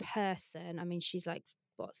as a person, I mean, she's like,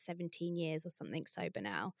 what, 17 years or something sober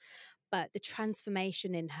now. But the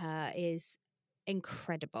transformation in her is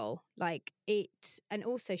incredible. Like it, and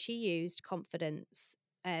also she used confidence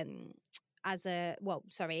as a, well,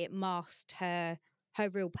 sorry, it masked her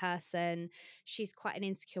real person. She's quite an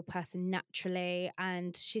insecure person naturally,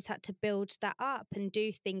 and she's had to build that up and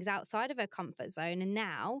do things outside of her comfort zone. And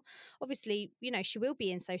now, obviously, you know, she will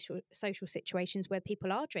be in social situations where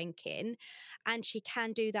people are drinking, and she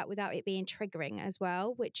can do that without it being triggering as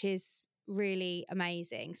well, which is really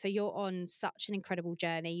amazing. So you're on such an incredible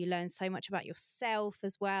journey. You learn so much about yourself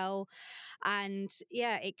as well. And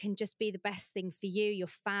yeah, it can just be the best thing for you, your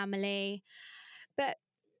family. But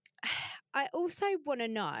I also want to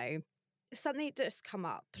know something that's come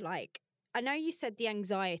up. Like, I know you said the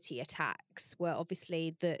anxiety attacks were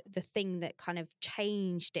obviously the thing that kind of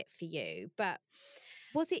changed it for you, but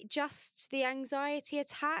was it just the anxiety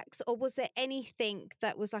attacks, or was there anything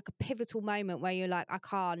that was like a pivotal moment where you're like, I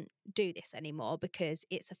can't do this anymore because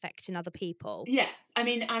it's affecting other people? Yeah, I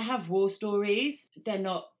mean, I have war stories. They're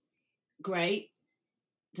not great.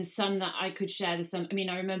 The some that I could share, I mean,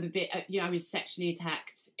 I remember I was sexually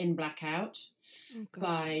attacked in Blackout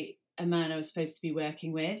by a man I was supposed to be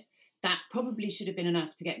working with. That probably should have been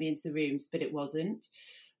enough to get me into the rooms, but it wasn't.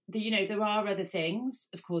 There are other things,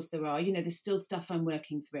 of course there are, there's still stuff I'm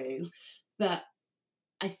working through, but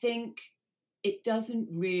I think it doesn't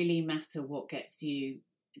really matter what gets you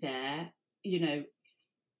there.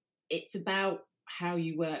 It's about how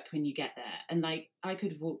you work when you get there. And like, I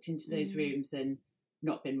could have walked into those rooms and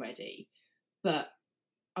not been ready, but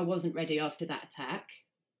I wasn't ready after that attack,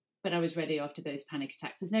 but I was ready after those panic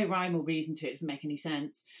attacks. There's no rhyme or reason to it. It doesn't make any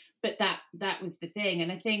sense. But that was the thing.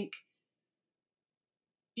 And I think,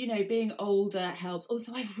 being older helps.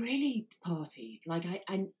 Also, I've really partied. Like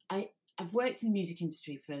I've worked in the music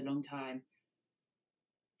industry for a long time.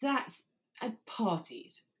 I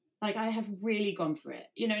partied. Like I have really gone for it.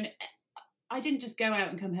 And I didn't just go out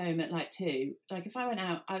and come home at like 2. Like if I went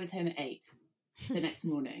out, I was home at 8 the next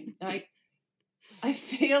morning. Like I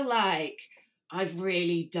feel like I've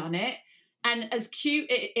really done it. And as cute,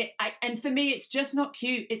 and for me, it's just not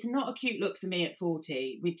cute. It's not a cute look for me at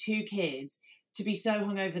 40 with 2 kids to be so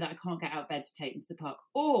hungover that I can't get out of bed to take them to the park.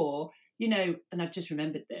 Or, and I've just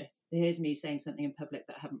remembered this. Here's me saying something in public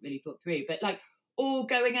that I haven't really thought through. But like, or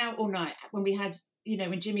going out all night when we had,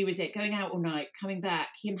 when Jimmy was going out all night, coming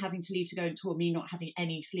back, him having to leave to go and tour, me not having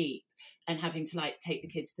any sleep and having to like take the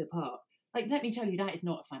kids to the park. Like, let me tell you, that is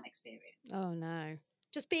not a fun experience. Oh, no.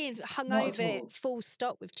 Just being hungover, full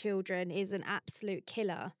stop, with children is an absolute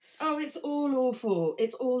killer. Oh, it's all awful.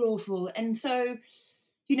 It's all awful. And so,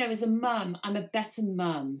 as a mum, I'm a better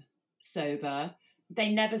mum sober. They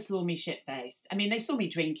never saw me shit-faced. I mean, they saw me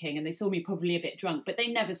drinking and they saw me probably a bit drunk, but they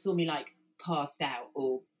never saw me like passed out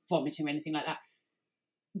or vomiting or anything like that.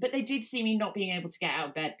 But they did see me not being able to get out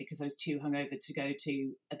of bed because I was too hungover to go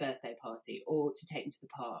to a birthday party or to take them to the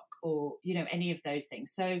park or, any of those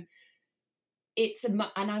things. So and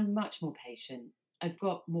I'm much more patient. I've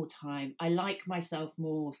got more time. I like myself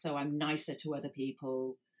more, so I'm nicer to other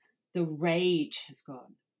people. The rage has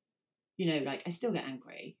gone. Like I still get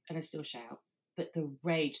angry and I still shout, but the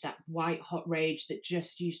rage, that white hot rage that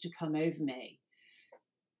just used to come over me,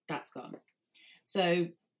 that's gone. So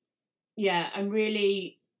yeah, I'm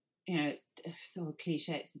really, it's sort of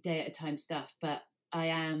cliche, it's a day at a time stuff, but I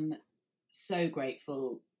am so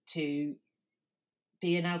grateful to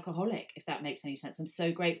be an alcoholic, if that makes any sense. I'm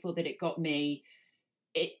so grateful that it got me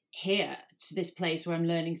here to this place where I'm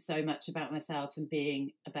learning so much about myself and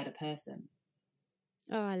being a better person.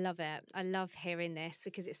 Oh, I love it. I love hearing this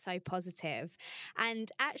because it's so positive.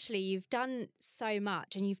 And actually, you've done so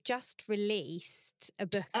much and you've just released a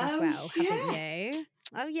book as well, haven't you?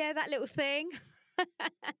 Oh, yeah, that little thing.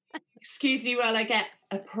 Excuse me while I get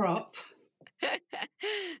a prop.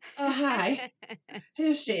 Oh, hi.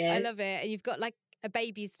 Here she is. I love it. And you've got like a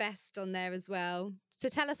baby's vest on there as well. So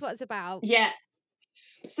tell us what it's about. Yeah.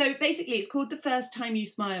 So basically, it's called The First Time You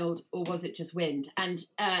Smiled, or Was It Just Wind? And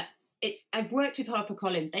I've worked with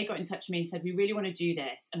HarperCollins. They got in touch with me and said, we really want to do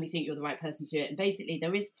this and we think you're the right person to do it. And basically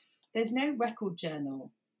there's no record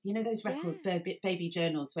journal. Those baby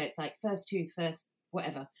journals where it's like first tooth, first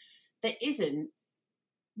whatever. There isn't.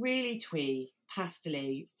 Really twee,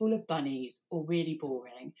 pastel-y, full of bunnies, or really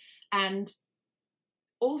boring. And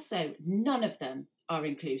also, none of them are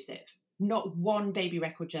inclusive. Not one baby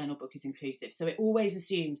record journal book is inclusive. So it always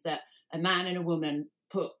assumes that a man and a woman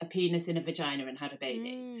put a penis in a vagina and had a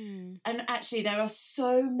baby. And actually, there are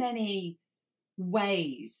so many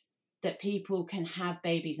ways that people can have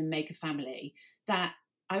babies and make a family that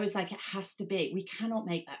I was like, it has to be. We cannot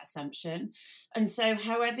make that assumption. And so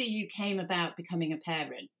however you came about becoming a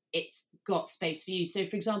parent, it's got space for you. So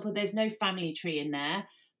for example, there's no family tree in there,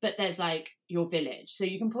 but there's like your village. So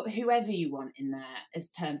you can put whoever you want in there as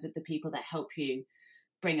terms of the people that help you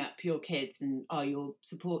bring up your kids and are your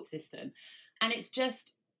support system. And it's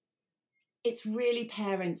really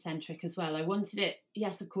parent centric as well. I wanted it,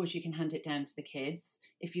 yes, of course you can hand it down to the kids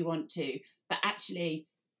if you want to, but actually,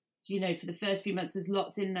 you know, for the first few months, there's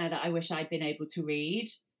lots in there that I wish I'd been able to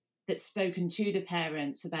read that's spoken to the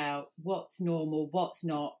parents about what's normal, what's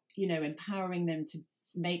not, you know, empowering them to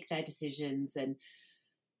make their decisions. And,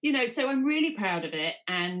 you know, so I'm really proud of it.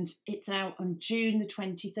 And it's out on June the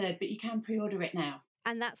 23rd, but you can pre-order it now.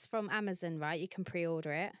 And that's from Amazon, right? You can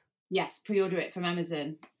pre-order it. Yes, pre-order it from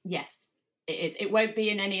Amazon. Yes, it is. It won't be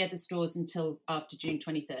in any other stores until after June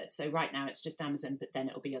 23rd. So right now it's just Amazon, but then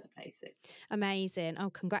it'll be other places. Amazing. Oh,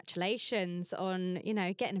 congratulations on, you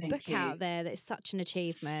know, getting a book out there. That's such an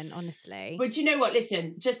achievement, honestly. But you know what?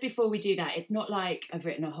 Listen, just before we do that, it's not like I've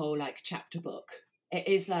written a whole like chapter book. It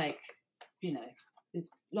is like, you know, there's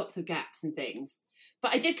lots of gaps and things.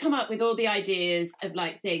 But I did come up with all the ideas of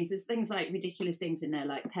like things. There's things like ridiculous things in there,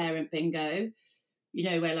 like parent bingo. You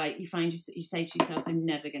know, where like you say to yourself, I'm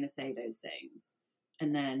never going to say those things.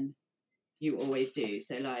 And then you always do.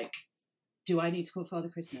 So like, do I need to call Father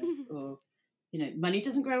Christmas? Or, you know, money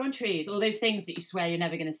doesn't grow on trees. All those things that you swear you're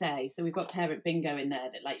never going to say. So we've got parent bingo in there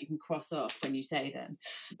that like you can cross off when you say them.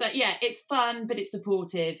 But yeah, it's fun, but it's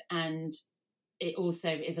supportive. And it also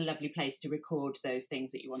is a lovely place to record those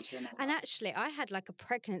things that you want to remember. And actually, I had like a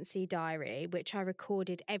pregnancy diary, which I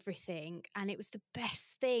recorded everything. And it was the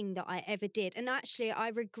best thing that I ever did. And actually, I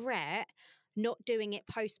regret not doing it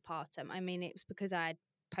postpartum. I mean, it was because I had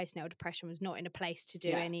postnatal depression, was not in a place to do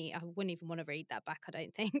any, I wouldn't even want to read that back, I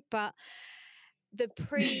don't think. But the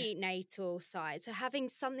prenatal side, so having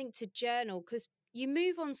something to journal, because you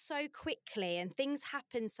move on so quickly and things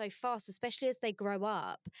happen so fast, especially as they grow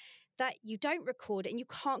up, that you don't record it and you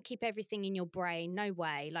can't keep everything in your brain. No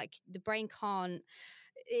way. Like the brain can't,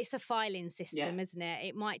 it's a filing system, isn't it?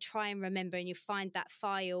 It might try and remember and you find that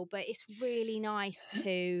file, but it's really nice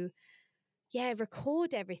to,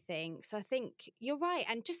 record everything. So I think you're right.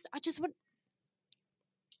 And I just want.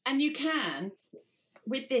 And you can,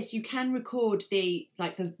 with this, you can record the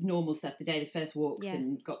normal stuff, the day they first walked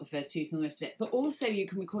and got the first tooth and all the rest of it. But also you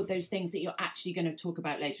can record those things that you're actually going to talk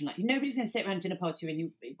about later in life. Nobody's going to sit around dinner party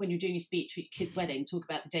when you're doing your speech for your kid's wedding, talk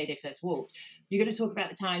about the day they first walked. You're going to talk about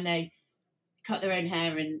the time they cut their own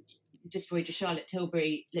hair and destroyed your Charlotte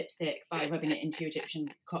Tilbury lipstick by rubbing it into your Egyptian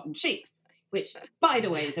cotton sheets, which, by the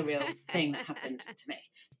way, is a real thing that happened to me.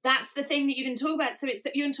 That's the thing that you can talk about. So it's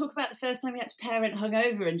that you can talk about the first time you had to parent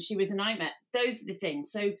hungover and she was a nightmare. Those are the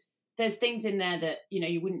things. So there's things in there that, you know,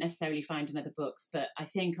 you wouldn't necessarily find in other books, but I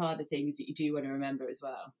think are the things that you do want to remember as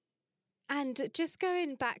well. And just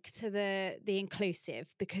going back to the inclusive,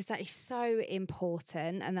 because that is so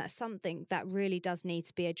important and that's something that really does need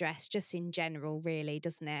to be addressed just in general, really,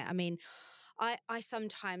 doesn't it? I mean, I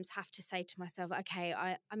sometimes have to say to myself, okay,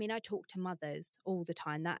 I mean, I talk to mothers all the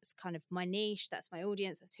time. That's kind of my niche. That's my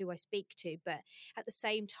audience. That's who I speak to. But at the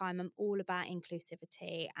same time, I'm all about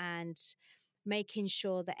inclusivity and making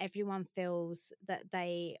sure that everyone feels that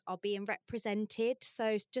they are being represented.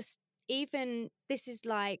 So just even this is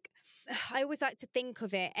like, I always like to think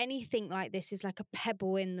of it, anything like this is like a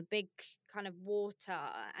pebble in the big kind of water.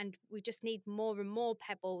 And we just need more and more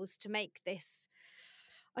pebbles to make this.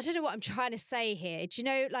 I don't know what I'm trying to say here. Do you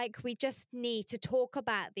know, like, we just need to talk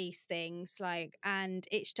about these things, like, and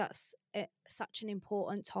it's just such an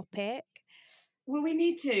important topic. Well, we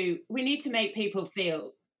need to make people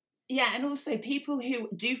feel, and also people who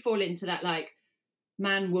do fall into that, like,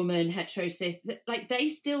 man, woman, hetero, cis, like, they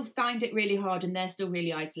still find it really hard and they're still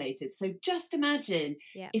really isolated. So just imagine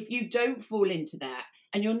if you don't fall into that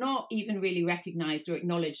and you're not even really recognised or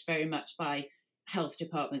acknowledged very much by health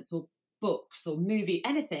departments or books or movie,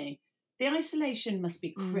 anything, the isolation must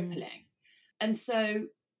be crippling. And so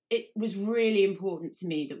it was really important to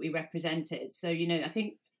me that we represented. So, you know, I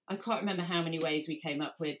think, I can't remember how many ways we came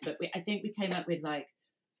up with, but I think we came up with like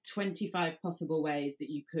 25 possible ways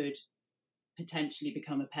that you could potentially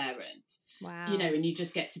become a parent. Wow. You know, and you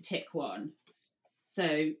just get to tick one.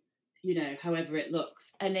 So, you know, however it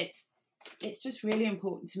looks. And it's just really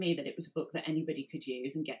important to me that it was a book that anybody could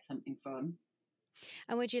use and get something from.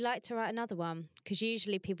 And would you like to write another one? Because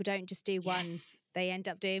usually people don't just do one, they end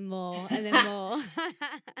up doing more and then more.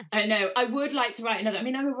 I know. I would like to write another. I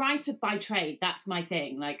mean, I'm a writer by trade. That's my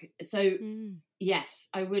thing. Like, so yes,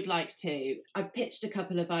 I would like to. I've pitched a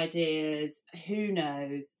couple of ideas. Who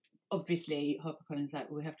knows? obviously HarperCollins like,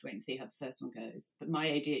 well, we have to wait and see how the first one goes. But my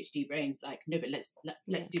ADHD brain's like, no, but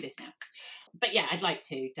let's do this now. But yeah, I'd like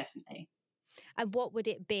to, definitely. And what would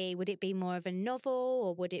it be? Would it be more of a novel,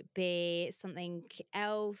 or would it be something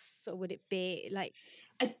else, or would it be like?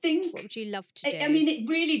 I think. What would you love to do? I mean, it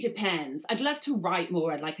really depends. I'd love to write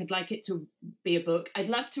more. I'd like it to be a book. I'd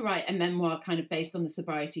love to write a memoir kind of based on the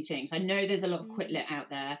sobriety things. I know there's a lot of quit lit out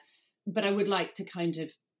there, but I would like to kind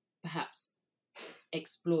of perhaps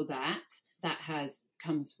explore that. That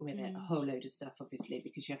comes with it a whole load of stuff, obviously,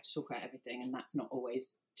 because you have to talk about everything, and that's not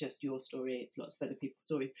always just your story. It's lots of other people's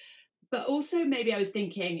stories. But also maybe I was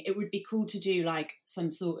thinking it would be cool to do like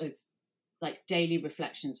some sort of like daily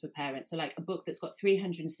reflections for parents. So like a book that's got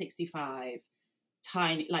 365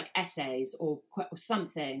 tiny like essays or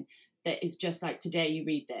something that is just like, today you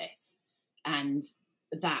read this. And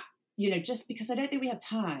that, just because I don't think we have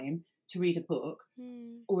time to read a book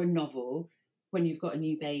or a novel when you've got a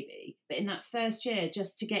new baby. But in that first year,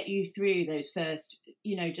 just to get you through those first,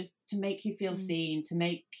 just to make you feel seen, to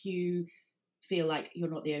make you feel like you're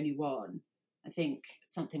not the only one. I think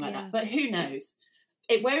something like that. But who knows?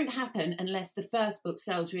 It won't happen unless the first book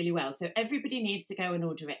sells really well. So everybody needs to go and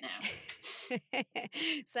order it now.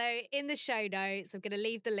 So in the show notes, I'm going to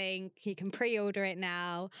leave the link. You can pre-order it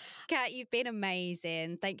now. Kat, you've been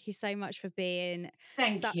amazing. Thank you so much for being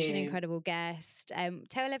such an incredible guest.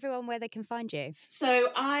 Tell everyone where they can find you. So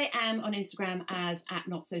I am on Instagram as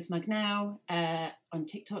 @NotSoSmugNow. On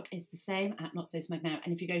TikTok it's the same, @NotSoSmugNow.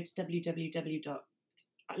 And if you go to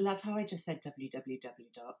I love how I just said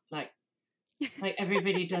www. Like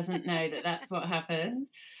everybody doesn't know that that's what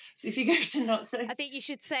happens. So if you go to not so, I think you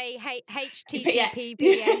should say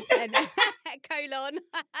https and colon.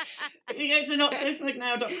 If you go to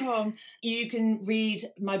notsosmugnow.com, you can read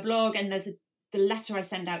my blog, and there's the letter I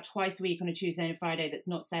send out twice a week on a Tuesday and a Friday that's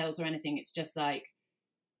not sales or anything. It's just like,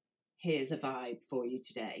 here's a vibe for you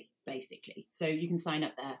today, basically. So you can sign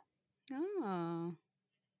up there. Oh.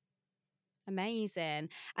 Amazing.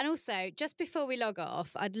 And also, just before we log off,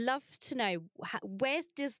 I'd love to know, where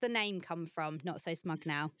does the name come from, Not So Smug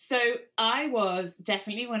Now? So I was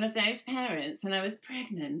definitely one of those parents when I was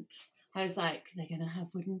pregnant. I was like, they're going to have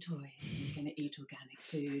wooden toys, and they're going to eat organic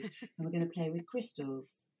food, and we're going to play with crystals,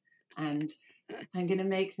 and I'm going to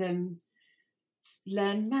make them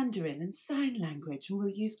learn Mandarin and sign language, and we'll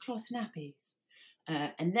use cloth nappies.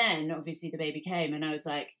 And then, obviously, the baby came, and I was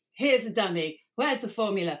like, here's a dummy. Where's the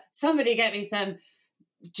formula? Somebody get me some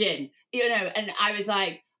gin. And I was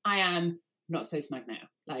like, I am not so smug now.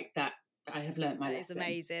 Like that, I have learnt my lesson. It's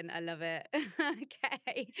amazing. I love it.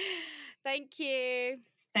 Okay. Thank you.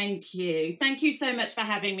 Thank you. Thank you so much for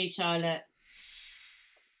having me, Charlotte.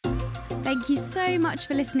 Thank you so much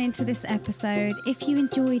for listening to this episode. If you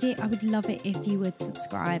enjoyed it, I would love it if you would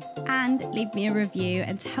subscribe and leave me a review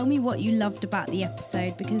and tell me what you loved about the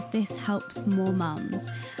episode, because this helps more mums.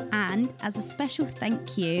 And as a special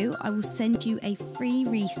thank you, I will send you a free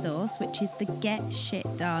resource, which is the Get Shit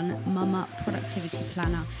Done Mama Productivity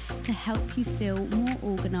Planner, to help you feel more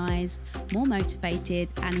organised, more motivated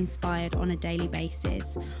and inspired on a daily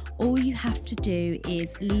basis. All you have to do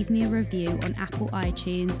is leave me a review on Apple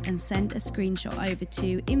iTunes and send a screenshot over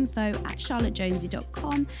to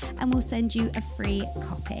info@charlottejonesy.com and we'll send you a free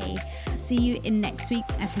copy. See you in next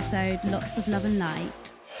week's episode. Lots of love and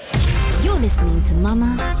light. You're listening to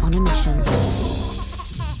Mama on a Mission.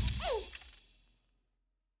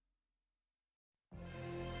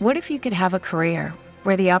 What if you could have a career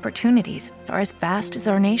where the opportunities are as vast as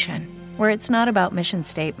our nation, where it's not about mission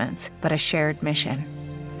statements, but a shared mission?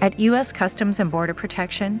 At U.S. Customs and Border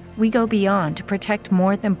Protection, we go beyond to protect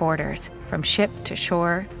more than borders. From ship to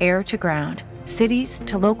shore, air to ground, cities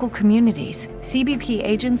to local communities, CBP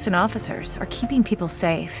agents and officers are keeping people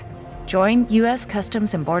safe. Join U.S.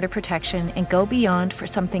 Customs and Border Protection and go beyond for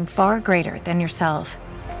something far greater than yourself.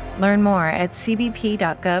 Learn more at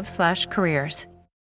cbp.gov/careers.